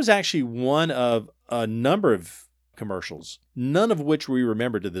 And it was actually one of a number of commercials, none of which we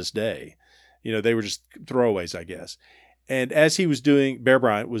remember to this day. They were just throwaways, I guess. And as Bear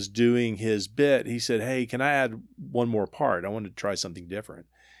Bryant was doing his bit, he said, hey, can I add one more part? I wanted to try something different.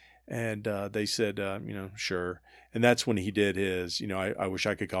 And they said, sure. And that's when he did his, I wish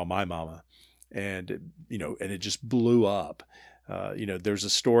I could call my mama. And, and it just blew up. There's a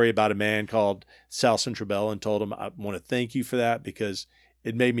story about a man called South Central Bell and told him, I want to thank you for that because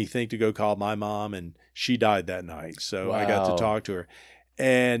it made me think to go call my mom, and she died that night. So wow. I got to talk to her.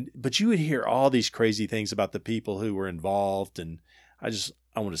 But you would hear all these crazy things about the people who were involved. And I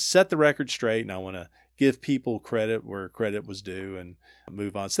want to set the record straight, and I want to give people credit where credit was due and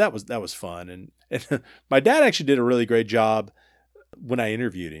move on. So that was fun. And my dad actually did a really great job when I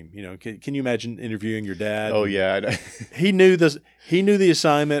interviewed him. Can you imagine interviewing your dad? Oh yeah. He knew the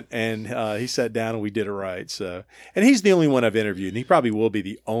assignment, and he sat down and we did it right. So, and he's the only one I've interviewed, and he probably will be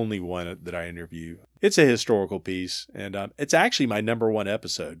the only one that I interview. It's a historical piece, and it's actually my number one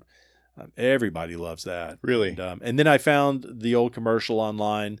episode. Everybody loves that. Really? And then I found the old commercial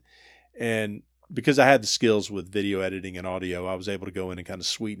online, and because I had the skills with video editing and audio, I was able to go in and kind of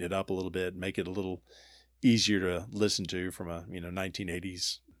sweeten it up a little bit, make it a little easier to listen to from a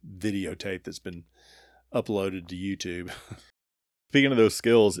 1980s videotape that's been uploaded to YouTube. Speaking of those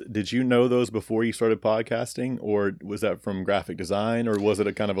skills, did you know those before you started podcasting, or was that from graphic design, or was it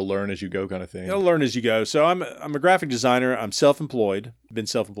a kind of a learn as you go kind of thing? Learn as you go. So I'm a graphic designer. I'm self-employed. Been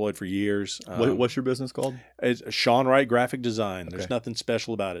self-employed for years. What's your business called? It's Shawn Wright Graphic Design. Okay. There's nothing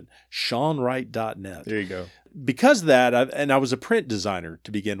special about it. ShawnWright.net. There you go. Because of that, I was a print designer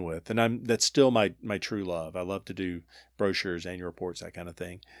to begin with, and that's still my true love. I love to do brochures, annual reports, that kind of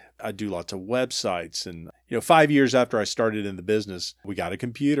thing. I do lots of websites, and 5 years after I started in the business, we got a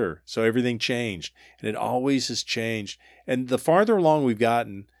computer, so everything changed, and it always has changed. And the farther along we've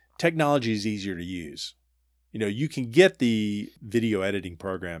gotten, technology is easier to use. You can get the video editing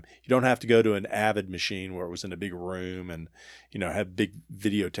program. You don't have to go to an Avid machine where it was in a big room and, have big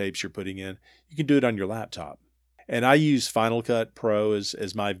videotapes you're putting in. You can do it on your laptop. And I use Final Cut Pro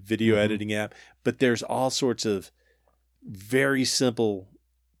as my video editing app, but there's all sorts of very simple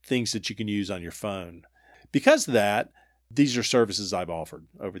things that you can use on your phone. Because of that, these are services I've offered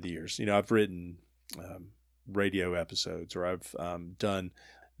over the years. I've written radio episodes, or I've done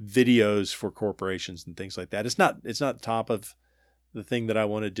videos for corporations and things like that. It's not top of the thing that I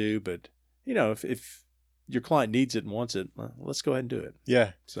want to do, but if your client needs it and wants it, well, let's go ahead and do it.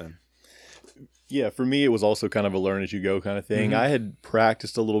 Yeah. So. Yeah, for me, it was also kind of a learn as you go kind of thing. Mm-hmm. I had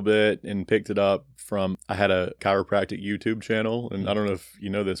practiced a little bit and picked it up I had a chiropractic YouTube channel. And I don't know if you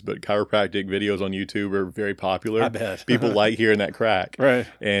know this, but chiropractic videos on YouTube are very popular. I bet. People like hearing that crack. Right.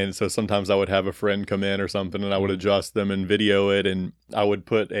 And so sometimes I would have a friend come in or something and I would adjust them and video it. And I would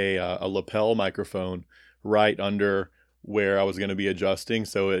put a lapel microphone right under where I was going to be adjusting,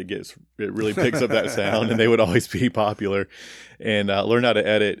 so it really picks up that sound, and they would always be popular, and learn how to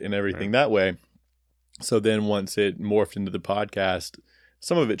edit and everything that way. So then once it morphed into the podcast,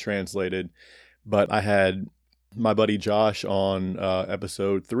 some of it translated, but I had my buddy Josh on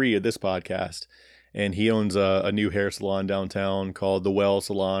episode 3 of this podcast, and he owns a new hair salon downtown called The Well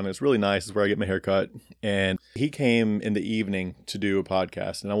Salon. It's really nice. It's where I get my hair cut. And he came in the evening to do a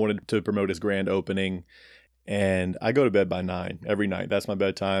podcast, and I wanted to promote his grand opening. And I go to bed by 9 every night. That's my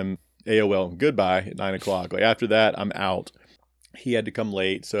bedtime. AOL, goodbye at 9 o'clock. Like after that, I'm out. He had to come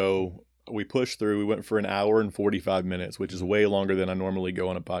late, so we pushed through. We went for an hour and 45 minutes, which is way longer than I normally go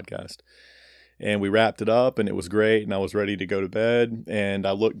on a podcast. And we wrapped it up, and it was great. And I was ready to go to bed. And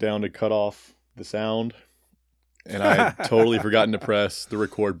I looked down to cut off the sound, and I had totally forgotten to press the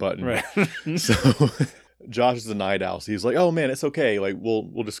record button. Right. So Josh is a night owl. So he's like, "Oh man, it's okay. Like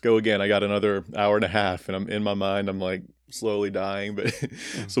we'll just go again. I got another hour and a half." And I'm in my mind, I'm like slowly dying. But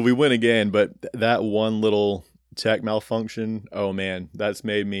so we went again. But that one little tech malfunction, oh man, that's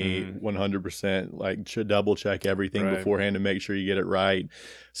made me 100% like double check everything beforehand to make sure you get it right.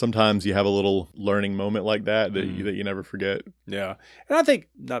 Sometimes you have a little learning moment like that you never forget. Yeah. And I think,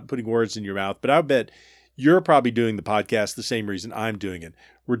 not putting words in your mouth, but I bet you're probably doing the podcast the same reason I'm doing it.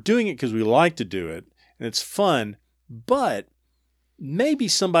 We're doing it because we like to do it and it's fun, but maybe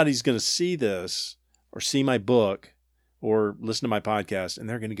somebody's going to see this or see my book or listen to my podcast and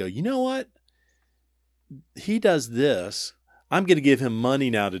they're going to go, you know what? He does this. I'm going to give him money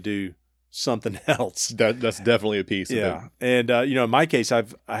now to do something else. That's definitely a piece of it. And, in my case, I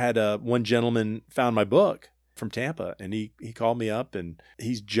had one gentleman found my book from Tampa and he called me up and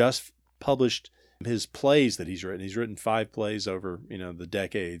he's just published his plays that he's written. He's written 5 plays over, the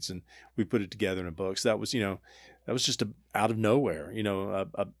decades, and we put it together in a book. So that was, that was just out of nowhere,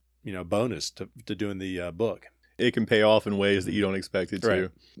 a bonus to doing the book. It can pay off in ways that you don't expect it to. Right.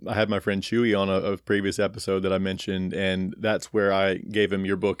 I had my friend Chewy on a previous episode that I mentioned, and that's where I gave him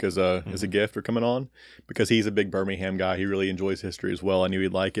your book as a gift for coming on, because he's a big Birmingham guy. He really enjoys history as well. I knew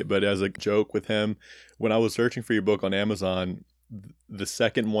he'd like it. But as a joke with him, when I was searching for your book on Amazon, the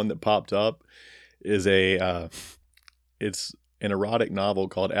second one that popped up is it's an erotic novel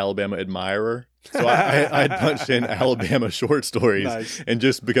called Alabama Admirer. So I had punched in Alabama short stories, nice. And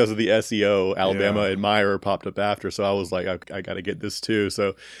just because of the SEO, Alabama Admirer popped up after. So I was like, I got to get this too.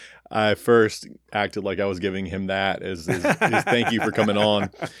 So I first acted like I was giving him that as thank you for coming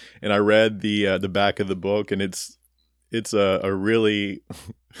on. And I read the back of the book, and it's a really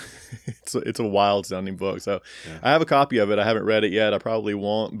it's a wild sounding book. So I have a copy of it. I haven't read it yet. I probably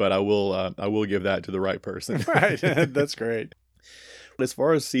won't, but I will give that to the right person. Right. That's great. As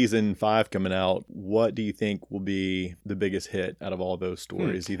far as season 5 coming out, what do you think will be the biggest hit out of all those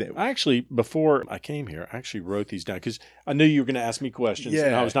stories? Do you think? Actually, before I came here, I actually wrote these down because I knew you were going to ask me questions,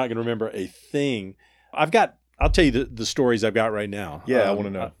 and I was not going to remember a thing. I'll tell you the stories I've got right now. Yeah, I want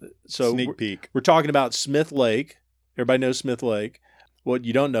to know. So sneak peek. We're talking about Smith Lake. Everybody knows Smith Lake. What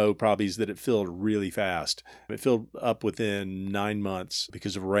you don't know probably is that it filled really fast. It filled up within 9 months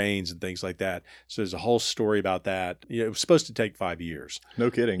because of rains and things like that. So there's a whole story about that. It was supposed to take 5 years.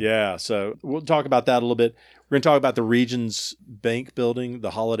 No kidding. Yeah. So we'll talk about that a little bit. We're going to talk about the Regions Bank building, the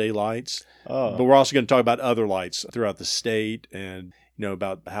holiday lights. But we're also going to talk about other lights throughout the state and,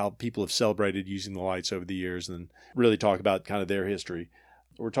 about how people have celebrated using the lights over the years and really talk about kind of their history.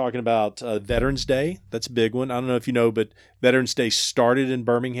 We're talking about Veterans Day. That's a big one. I don't know if you know, but Veterans Day started in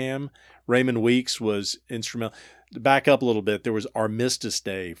Birmingham. Raymond Weeks was instrumental. To back up a little bit, there was Armistice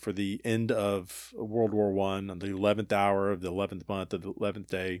Day for the end of World War I on the 11th hour of the 11th month of the 11th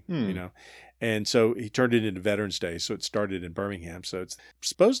day, And so he turned it into Veterans Day. So it started in Birmingham. So it's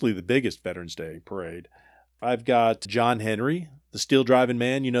supposedly the biggest Veterans Day parade. I've got John Henry, the steel driving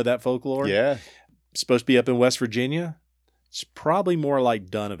man. You know that folklore? Yeah. Supposed to be up in West Virginia. It's probably more like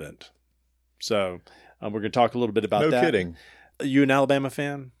Dunavant. So we're going to talk a little bit about that. No kidding. Are you an Alabama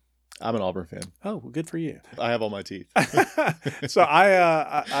fan? I'm an Auburn fan. Oh, well, good for you. I have all my teeth. So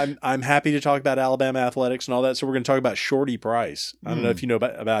I'm happy to talk about Alabama athletics and all that. So we're going to talk about Shorty Price. I don't know if you know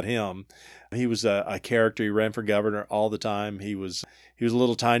about him. He was a character. He ran for governor all the time. He was a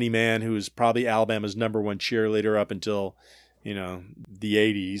little tiny man who was probably Alabama's #1 cheerleader up until, the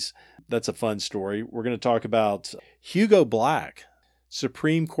 80s. That's a fun story. We're going to talk about Hugo Black.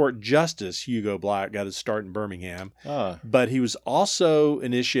 Supreme Court Justice Hugo Black got his start in Birmingham, but he was also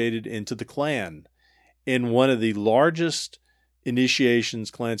initiated into the Klan in one of the largest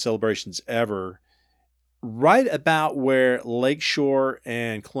Klan celebrations ever, right about where Lakeshore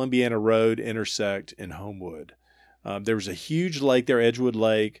and Columbiana Road intersect in Homewood. There was a huge lake there, Edgewood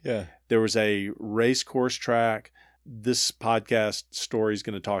Lake. Yeah. There was a race course track. This podcast story is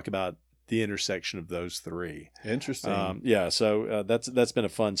going to talk about the intersection of those three. Interesting. So that's been a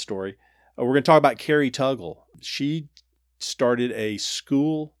fun story. We're going to talk about Carrie Tuggle. She started a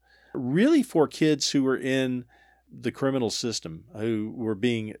school really for kids who were in the criminal system, who were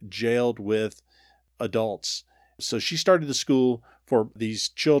being jailed with adults. So she started the school for these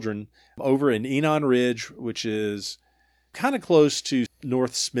children over in Enon Ridge, which is kind of close to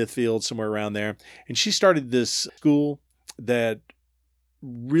North Smithfield, somewhere around there. And she started this school that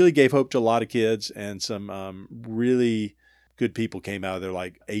really gave hope to a lot of kids, and some really good people came out of there,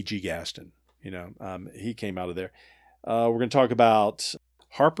 like A.G. Gaston. He came out of there. We're going to talk about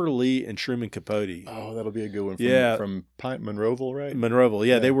Harper Lee and Truman Capote. Oh, that'll be a good one. From Monroeville, right? Monroeville,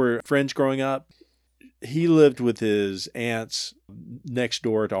 yeah. They were friends growing up. He lived with his aunts next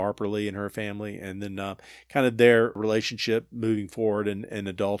door to Harper Lee and her family, and then kind of their relationship moving forward in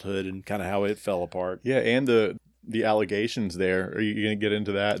adulthood and kind of how it fell apart. Yeah, and the allegations there. Are you going to get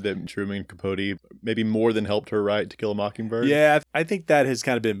into that Truman Capote maybe more than helped her write To Kill a Mockingbird? Yeah, I think that has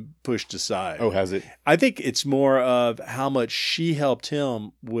kind of been pushed aside. Oh, has it? I think it's more of how much she helped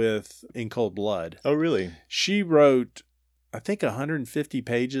him with In Cold Blood. Oh, really? She wrote, I think, 150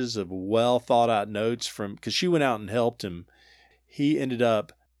 pages of well thought out notes because she went out and helped him. He ended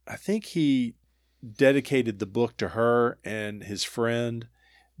up, I think he dedicated the book to her and his friend,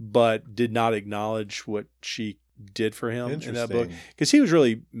 but did not acknowledge what she did for him in that book, because he was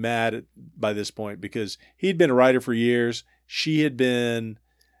really mad by this point, because he'd been a writer for years. She wrote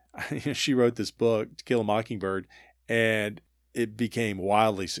this book, To Kill a Mockingbird, and it became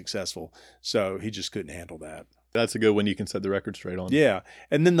wildly successful. So he just couldn't handle that. That's a good one you can set the record straight on. Yeah.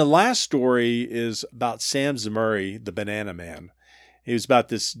 And then the last story is about Sam Zemurray, the Banana Man. He was about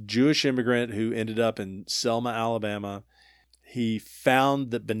this Jewish immigrant who ended up in Selma, Alabama. He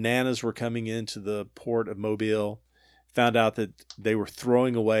found that bananas were coming into the port of Mobile, found out that they were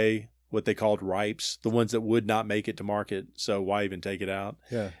throwing away what they called ripes, the ones that would not make it to market. So why even take it out?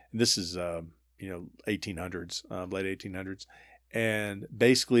 Yeah. And this is, 1800s, late 1800s. And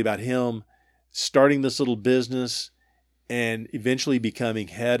basically about him starting this little business and eventually becoming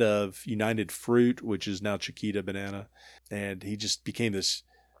head of United Fruit, which is now Chiquita Banana. And he just became this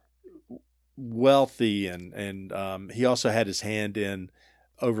wealthy, and he also had his hand in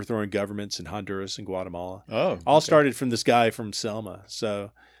overthrowing governments in Honduras and Guatemala. Oh, all started from this guy from Selma.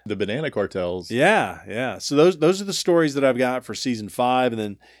 So the banana cartels. Yeah. So those are the stories that I've got for season 5,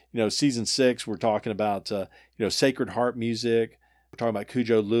 and then season 6 we're talking about Sacred Heart music. We're talking about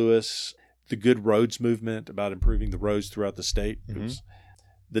Cujo Lewis, the Good Roads movement, about improving the roads throughout the state. Mm-hmm.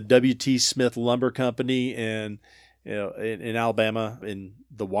 The W.T. Smith Lumber Company in Alabama, in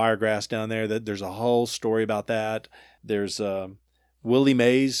the Wiregrass down there. There's a whole story about that. There's Willie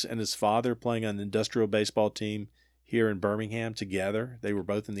Mays and his father playing on the industrial baseball team here in Birmingham together. They were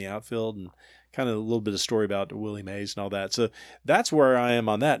both in the outfield, and kind of a little bit of story about Willie Mays and all that. So that's where I am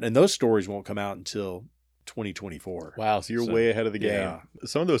on that. And those stories won't come out until 2024. Wow, so you're way ahead of the game. Yeah.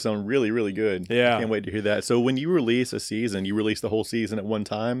 Some of those sound really, really good. Yeah. I can't wait to hear that. So when you release a season, you release the whole season at one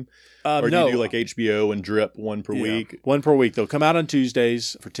time? Or do no. you do like HBO and drip one per week? One per week. They'll come out on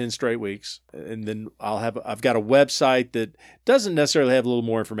Tuesdays for 10 straight weeks. And then I've got a website that doesn't necessarily have a little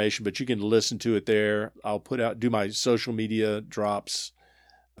more information, but you can listen to it there. I'll do my social media drops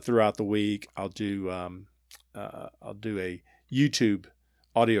throughout the week. I'll do a YouTube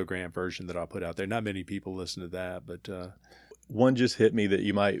audiogram version that I'll put out there. Not many people listen to that, but one just hit me that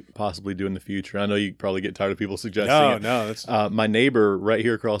you might possibly do in the future. I know you probably get tired of people suggesting it. No, that's my neighbor right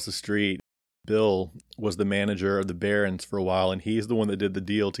here across the street, Bill, was the manager of the Barons for a while, and he's the one that did the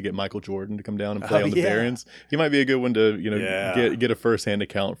deal to get Michael Jordan to come down and play on the Barons. He might be a good one to get a first-hand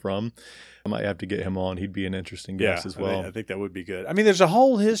account from. I might have to get him on. He'd be an interesting guest as well. I think that would be good. I mean, there's a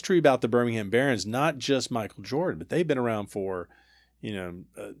whole history about the Birmingham Barons, not just Michael Jordan, but they've been around for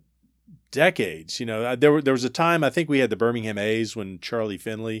decades. There was a time, I think we had the Birmingham A's when Charlie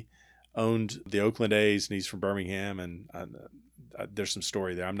Finley owned the Oakland A's, and he's from Birmingham, and there's some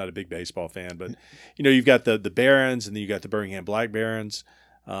story there. I'm not a big baseball fan, but you've got the Barons, and then you got the Birmingham Black Barons.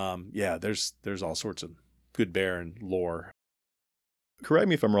 There's all sorts of good Baron lore. Correct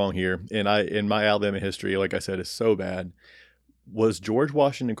me if I'm wrong here. In my Alabama history, like I said, is so bad. Was George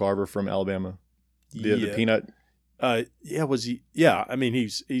Washington Carver from Alabama? The peanut. Was he? Yeah, I mean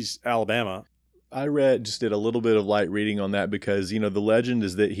he's Alabama. I did a little bit of light reading on that because the legend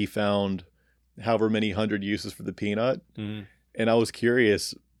is that he found however many hundred uses for the peanut, and I was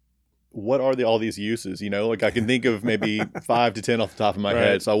curious, what are all these uses? Like I can think of maybe 5 to 10 off the top of my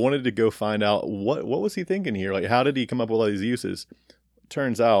head. So I wanted to go find out what was he thinking here? Like how did he come up with all these uses?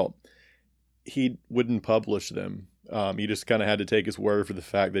 Turns out he wouldn't publish them. He just kind of had to take his word for the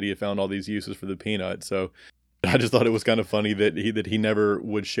fact that he had found all these uses for the peanut. So I just thought it was kind of funny that he never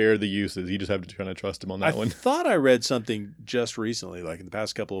would share the uses. You just have to kind of trust him on that one. I thought I read something just recently, like in the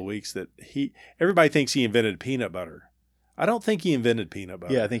past couple of weeks, that everybody thinks he invented peanut butter. I don't think he invented peanut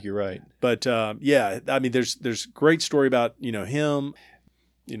butter. Yeah, I think you're right. But I mean, there's great story about him,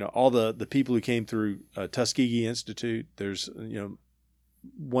 all the people who came through Tuskegee Institute. There's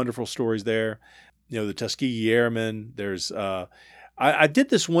wonderful stories there. The Tuskegee Airmen. There's I did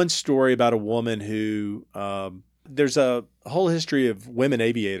this one story about a woman who there's a whole history of women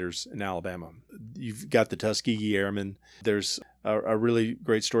aviators in Alabama. You've got the Tuskegee Airmen. There's a really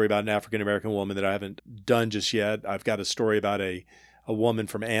great story about an African-American woman that I haven't done just yet. I've got a story about a woman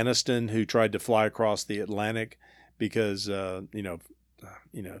from Anniston who tried to fly across the Atlantic because, if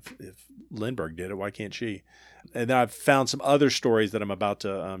Lindbergh did it, why can't she? And then I've found some other stories that I'm about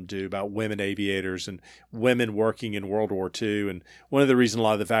to do about women aviators and women working in World War II. And one of the reasons a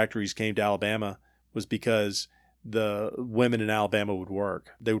lot of the factories came to Alabama was because the women in Alabama would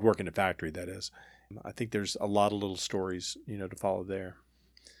work. They would work in a factory, that is. I think there's a lot of little stories, to follow there.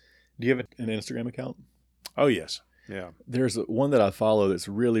 Do you have an Instagram account? Oh, yes. Yeah. There's one that I follow that's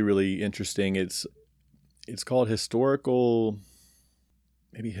really, really interesting. It's called Historic Birmingham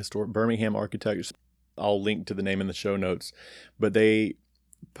Architecture. I'll link to the name in the show notes, but they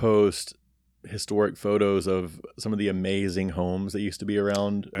post historic photos of some of the amazing homes that used to be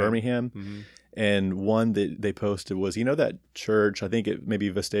around Birmingham. Mm-hmm. And one that they posted was, that church, I think it may be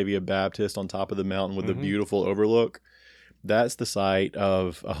Vestavia Baptist on top of the mountain with a beautiful overlook. That's the site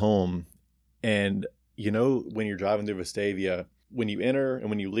of a home. And, when you're driving through Vestavia, when you enter and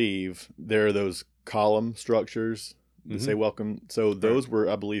when you leave, there are those column structures that say welcome. So those were,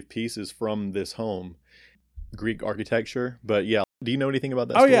 I believe, pieces from this home. Greek architecture. But yeah, do you know anything about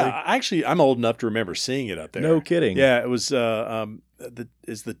that story? Yeah. Actually, I'm old enough to remember seeing it up there. No kidding. Yeah, it was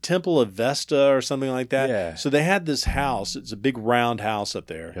is the Temple of Vesta or something like that. Yeah. So they had this house. It's a big round house up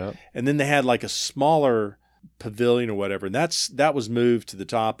there. Yep. And then they had like a smaller pavilion or whatever. And that was moved to the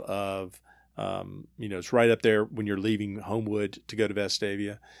top of it's right up there when you're leaving Homewood to go to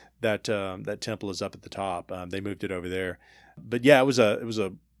Vestavia. That temple is up at the top. They moved it over there. But yeah, it was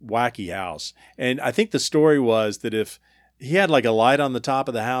a wacky house. And I think the story was that if he had like a light on the top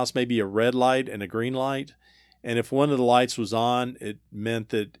of the house, maybe a red light and a green light, and if one of the lights was on, it meant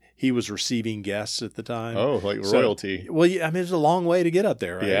that he was receiving guests at the time. Oh, like royalty. Well, yeah, I mean, it's a long way to get up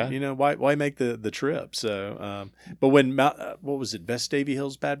there, right? Yeah. Why make the trip? So, but when what was it, Vestavia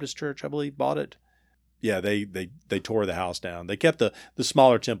Hills Baptist Church, I believe, bought it. Yeah, they tore the house down. They kept the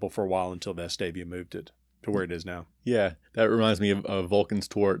smaller temple for a while until Vestavia moved it to where it is now. Yeah, that reminds me of Vulcan's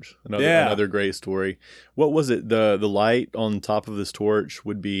torch. Another great story. What was it? The light on top of this torch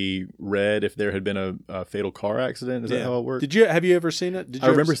would be red if there had been a fatal car accident. Is that how it worked? Have you ever seen it? I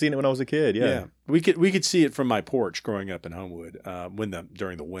remember seeing it when I was a kid. Yeah. We could see it from my porch growing up in Homewood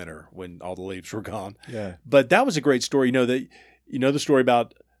during the winter when all the leaves were gone. Yeah. But that was a great story. The story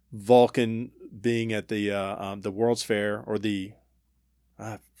about Vulcan being at the World's Fair, or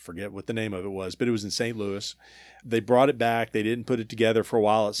I forget what the name of it was, but it was in St. Louis. They brought it back. They didn't put it together for a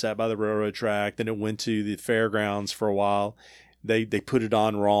while. It sat by the railroad track. Then it went to the fairgrounds for a while. They put it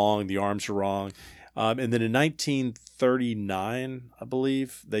on wrong. The arms were wrong. And then in 1939, I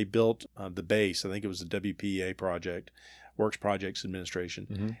believe, they built the base. I think it was the WPA project, Works Projects Administration.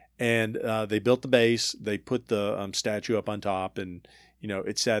 Mm-hmm. And they built the base. They put the statue up on top, and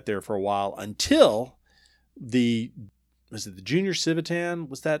it sat there for a while until was it the Junior Civitan?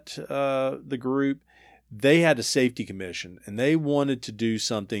 Was that the group? They had a safety commission, and they wanted to do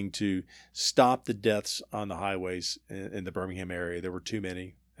something to stop the deaths on the highways in the Birmingham area. There were too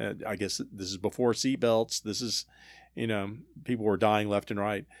many. I guess this is before seatbelts. This is, people were dying left and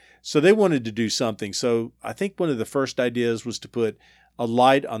right. So they wanted to do something. So I think one of the first ideas was to put a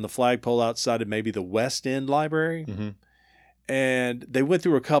light on the flagpole outside of maybe the West End Library. Mm-hmm. And they went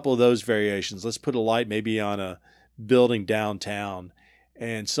through a couple of those variations. Let's put a light maybe on a building downtown.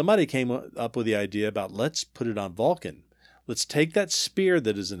 And somebody came up with the idea about let's put it on Vulcan. Let's take that spear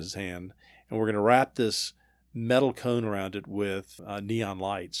that is in his hand, and we're going to wrap this metal cone around it with neon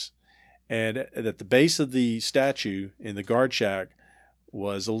lights. And at the base of the statue in the guard shack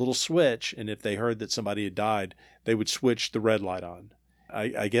was a little switch, and if they heard that somebody had died, they would switch the red light on.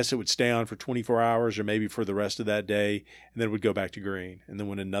 I guess it would stay on for 24 hours or maybe for the rest of that day, and then it would go back to green. And then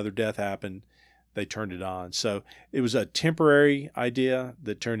when another death happened, they turned it on. So it was a temporary idea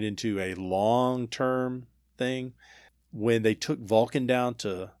that turned into a long-term thing. When they took Vulcan down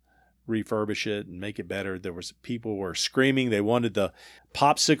to refurbish it and make it better, there was people were screaming. They wanted the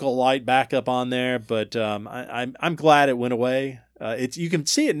popsicle light back up on there, but I'm glad it went away. You can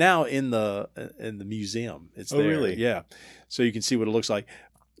see it now in the museum. It's there. Really? Yeah. So you can see what it looks like.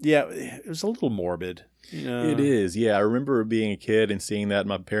 Yeah, it was a little morbid. It is. Yeah, I remember being a kid and seeing that. And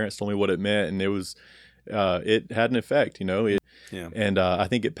my parents told me what it meant, and it was it had an effect. Yeah. And I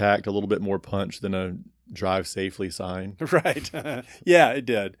think it packed a little bit more punch than a drive safely sign. Right. Yeah, it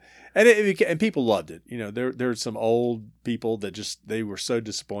did. And people loved it. There's some old people that they were so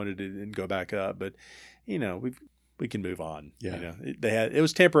disappointed it didn't go back up, but we can move on. Yeah. It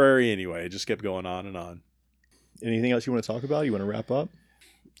was temporary anyway. It just kept going on and on. Anything else you want to talk about? You want to wrap up?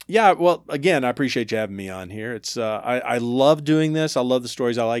 Yeah, well, again, I appreciate you having me on here. It's I love doing this. I love the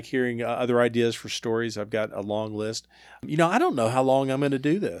stories. I like hearing other ideas for stories. I've got a long list. I don't know how long I'm going to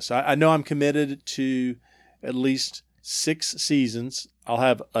do this. I know I'm committed to at least 6 seasons. I'll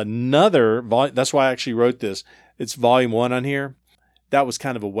have another volume. That's why I actually wrote this. It's volume 1 on here. That was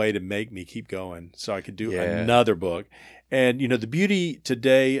kind of a way to make me keep going so I could do another book. And, the beauty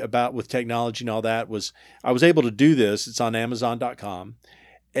today with technology and all that was I was able to do this. It's on Amazon.com.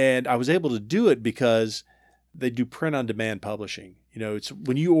 And I was able to do it because they do print-on-demand publishing. It's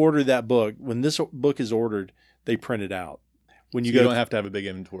when you order that book, when this book is ordered, they print it out. When you don't have to have a big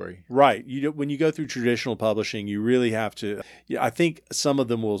inventory. Right. When you go through traditional publishing, you really have to. I think some of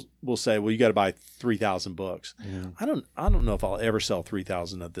them will say, well, you got to buy 3,000 books. Yeah. I don't know if I'll ever sell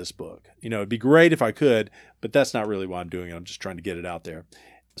 3,000 of this book. It'd be great if I could, but that's not really why I'm doing it. I'm just trying to get it out there.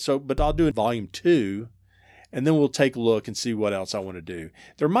 But I'll do it volume 2. And then we'll take a look and see what else I want to do.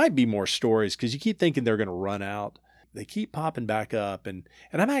 There might be more stories because you keep thinking they're going to run out. They keep popping back up. And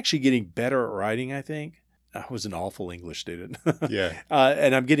I'm actually getting better at writing, I think. I was an awful English student. Yeah.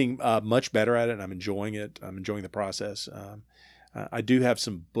 And I'm getting much better at it, and I'm enjoying it. I'm enjoying the process. I do have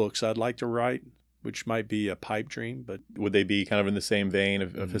some books I'd like to write, which might be a pipe dream. But would they be kind of in the same vein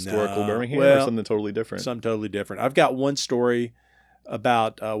of historical Birmingham or something totally different? Something totally different. I've got one story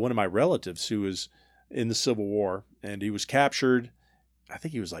about one of my relatives who was in the Civil War, and he was captured. I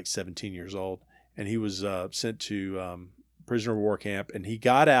think he was like 17 years old, and he was sent to prisoner of war camp, and he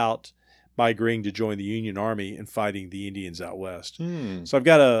got out by agreeing to join the Union Army and fighting the Indians out west. So I've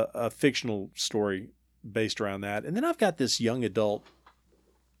got a fictional story based around that, and then I've got this young adult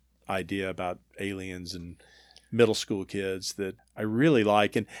idea about aliens and middle school kids that I really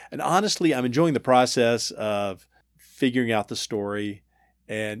like, and honestly, I'm enjoying the process of figuring out the story.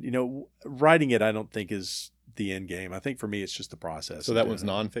 And, writing it, I don't think is the end game. I think for me, it's just the process. So that one's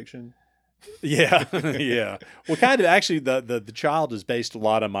nonfiction? Yeah. Yeah. Well, kind of actually the child is based a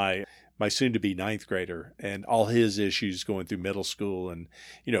lot on my soon to be 9th grader and all his issues going through middle school and,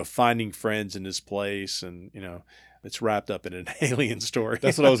 finding friends in his place. And, it's wrapped up in an alien story.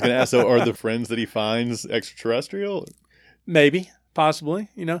 That's what I was going to ask. So are the friends that he finds extraterrestrial? Maybe, possibly,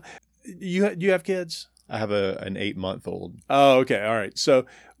 you have kids? I have an 8-month-old. Oh, okay. All right. So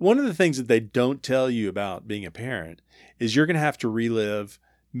one of the things that they don't tell you about being a parent is you're going to have to relive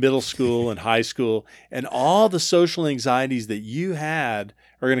middle school and high school, and all the social anxieties that you had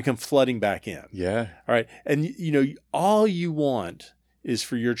are going to come flooding back in. Yeah. All right. And, all you want is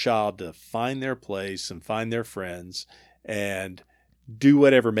for your child to find their place and find their friends and do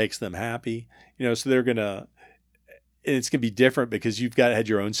whatever makes them happy. So they're going to, and it's going to be different because you've had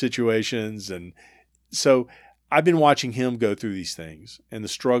your own situations. And so I've been watching him go through these things and the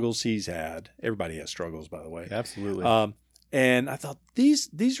struggles he's had. Everybody has struggles, by the way. Absolutely. And I thought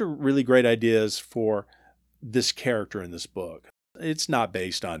these are really great ideas for this character in this book. It's not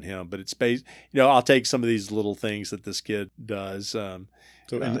based on him, but it's based, I'll take some of these little things that this kid does.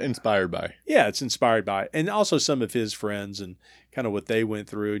 Inspired by. Yeah, it's inspired by. And also some of his friends and kind of what they went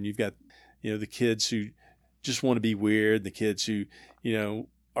through. And you've got, the kids who just want to be weird, the kids who,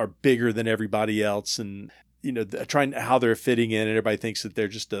 are bigger than everybody else and, trying how they're fitting in, and everybody thinks that they're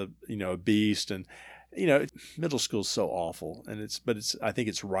just a beast. And Middle school is so awful, and I think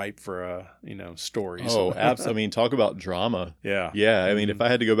it's ripe for stories. Oh, absolutely. I mean, talk about drama. Yeah. Yeah. I mean, if I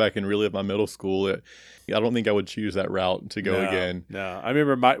had to go back and relive my middle school, I don't think I would choose that route to go again. No, I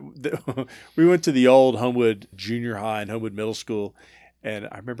remember we went to the old Homewood Junior High and Homewood Middle School. And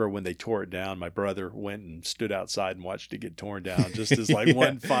I remember when they tore it down, my brother went and stood outside and watched it get torn down, just as like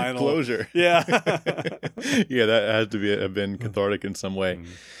one final closure. Yeah. Yeah, that had to have been cathartic in some way.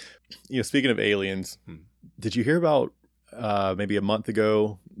 Speaking of aliens, did you hear about maybe a month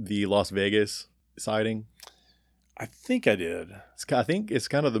ago the Las Vegas sighting? I think I did. I think it's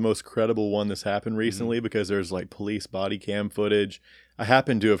kind of the most credible one that's happened recently because there's like police body cam footage. I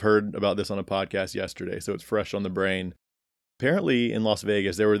happened to have heard about this on a podcast yesterday, so it's fresh on the brain. Apparently in Las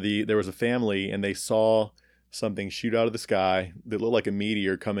Vegas, there was a family and they saw something shoot out of the sky that looked like a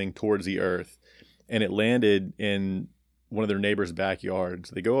meteor coming towards the earth, and it landed in one of their neighbors'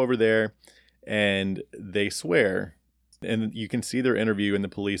 backyards. They go over there and they swear, and you can see their interview in the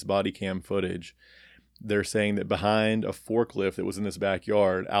police body cam footage. They're saying that behind a forklift that was in this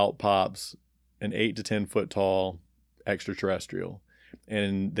backyard, out pops an 8 to 10 foot tall extraterrestrial.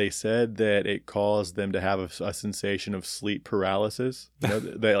 And they said that it caused them to have a sensation of sleep paralysis.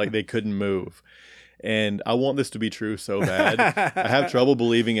 They couldn't move. And I want this to be true so bad. I have trouble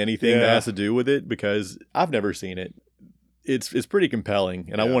believing anything that has to do with it because I've never seen it. It's pretty compelling,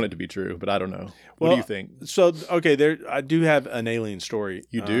 and I want it to be true, but I don't know. What do you think? So, okay, I do have an alien story.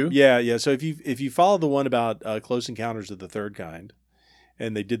 You do? Yeah. So if you follow the one about Close Encounters of the Third Kind,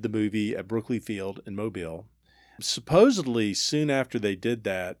 and they did the movie at Brookley Field in Mobile, supposedly soon after they did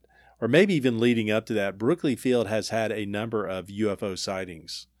that, or maybe even leading up to that, Brookley Field has had a number of UFO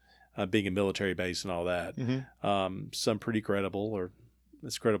sightings, being a military base and all that. Mm-hmm. Some pretty credible, or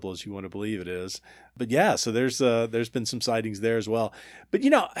as credible as you want to believe it is. But yeah, so there's been some sightings there as well. But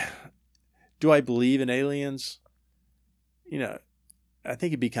do I believe in aliens? I think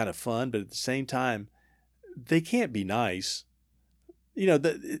it'd be kind of fun, but at the same time, they can't be nice.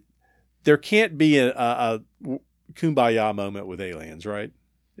 There can't be a kumbaya moment with aliens, right?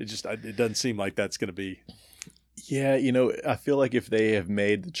 It doesn't seem like that's going to be. Yeah, I feel like if they have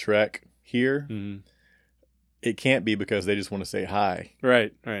made the trek here, it can't be because they just want to say hi.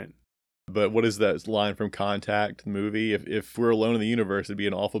 Right. But what is that line from Contact, the movie? If we're alone in the universe, it'd be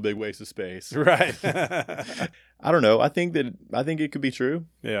an awful big waste of space. Right. I don't know. I think it could be true.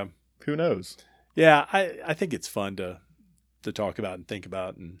 Yeah. Who knows? Yeah, I think it's fun to talk about and think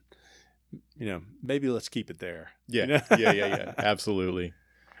about, and maybe let's keep it there. Yeah. Yeah. Absolutely.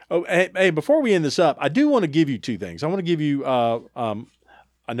 Oh, hey, before we end this up, I do want to give you two things. I want to give you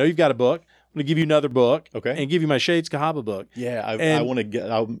I know you've got a book. I'm going to give you another book, okay, and give you my Shades Cahaba book. Yeah,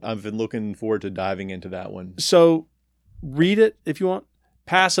 I've been looking forward to diving into that one. So read it if you want.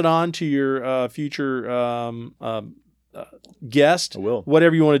 Pass it on to your future guest. I will.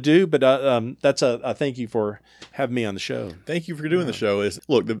 Whatever you want to do, but that's a thank you for having me on the show. Thank you for doing the show.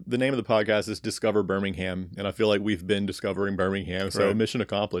 Look, the name of the podcast is Discover Birmingham, and I feel like we've been discovering Birmingham, so mission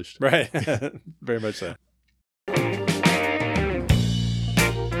accomplished. Right. Very much so.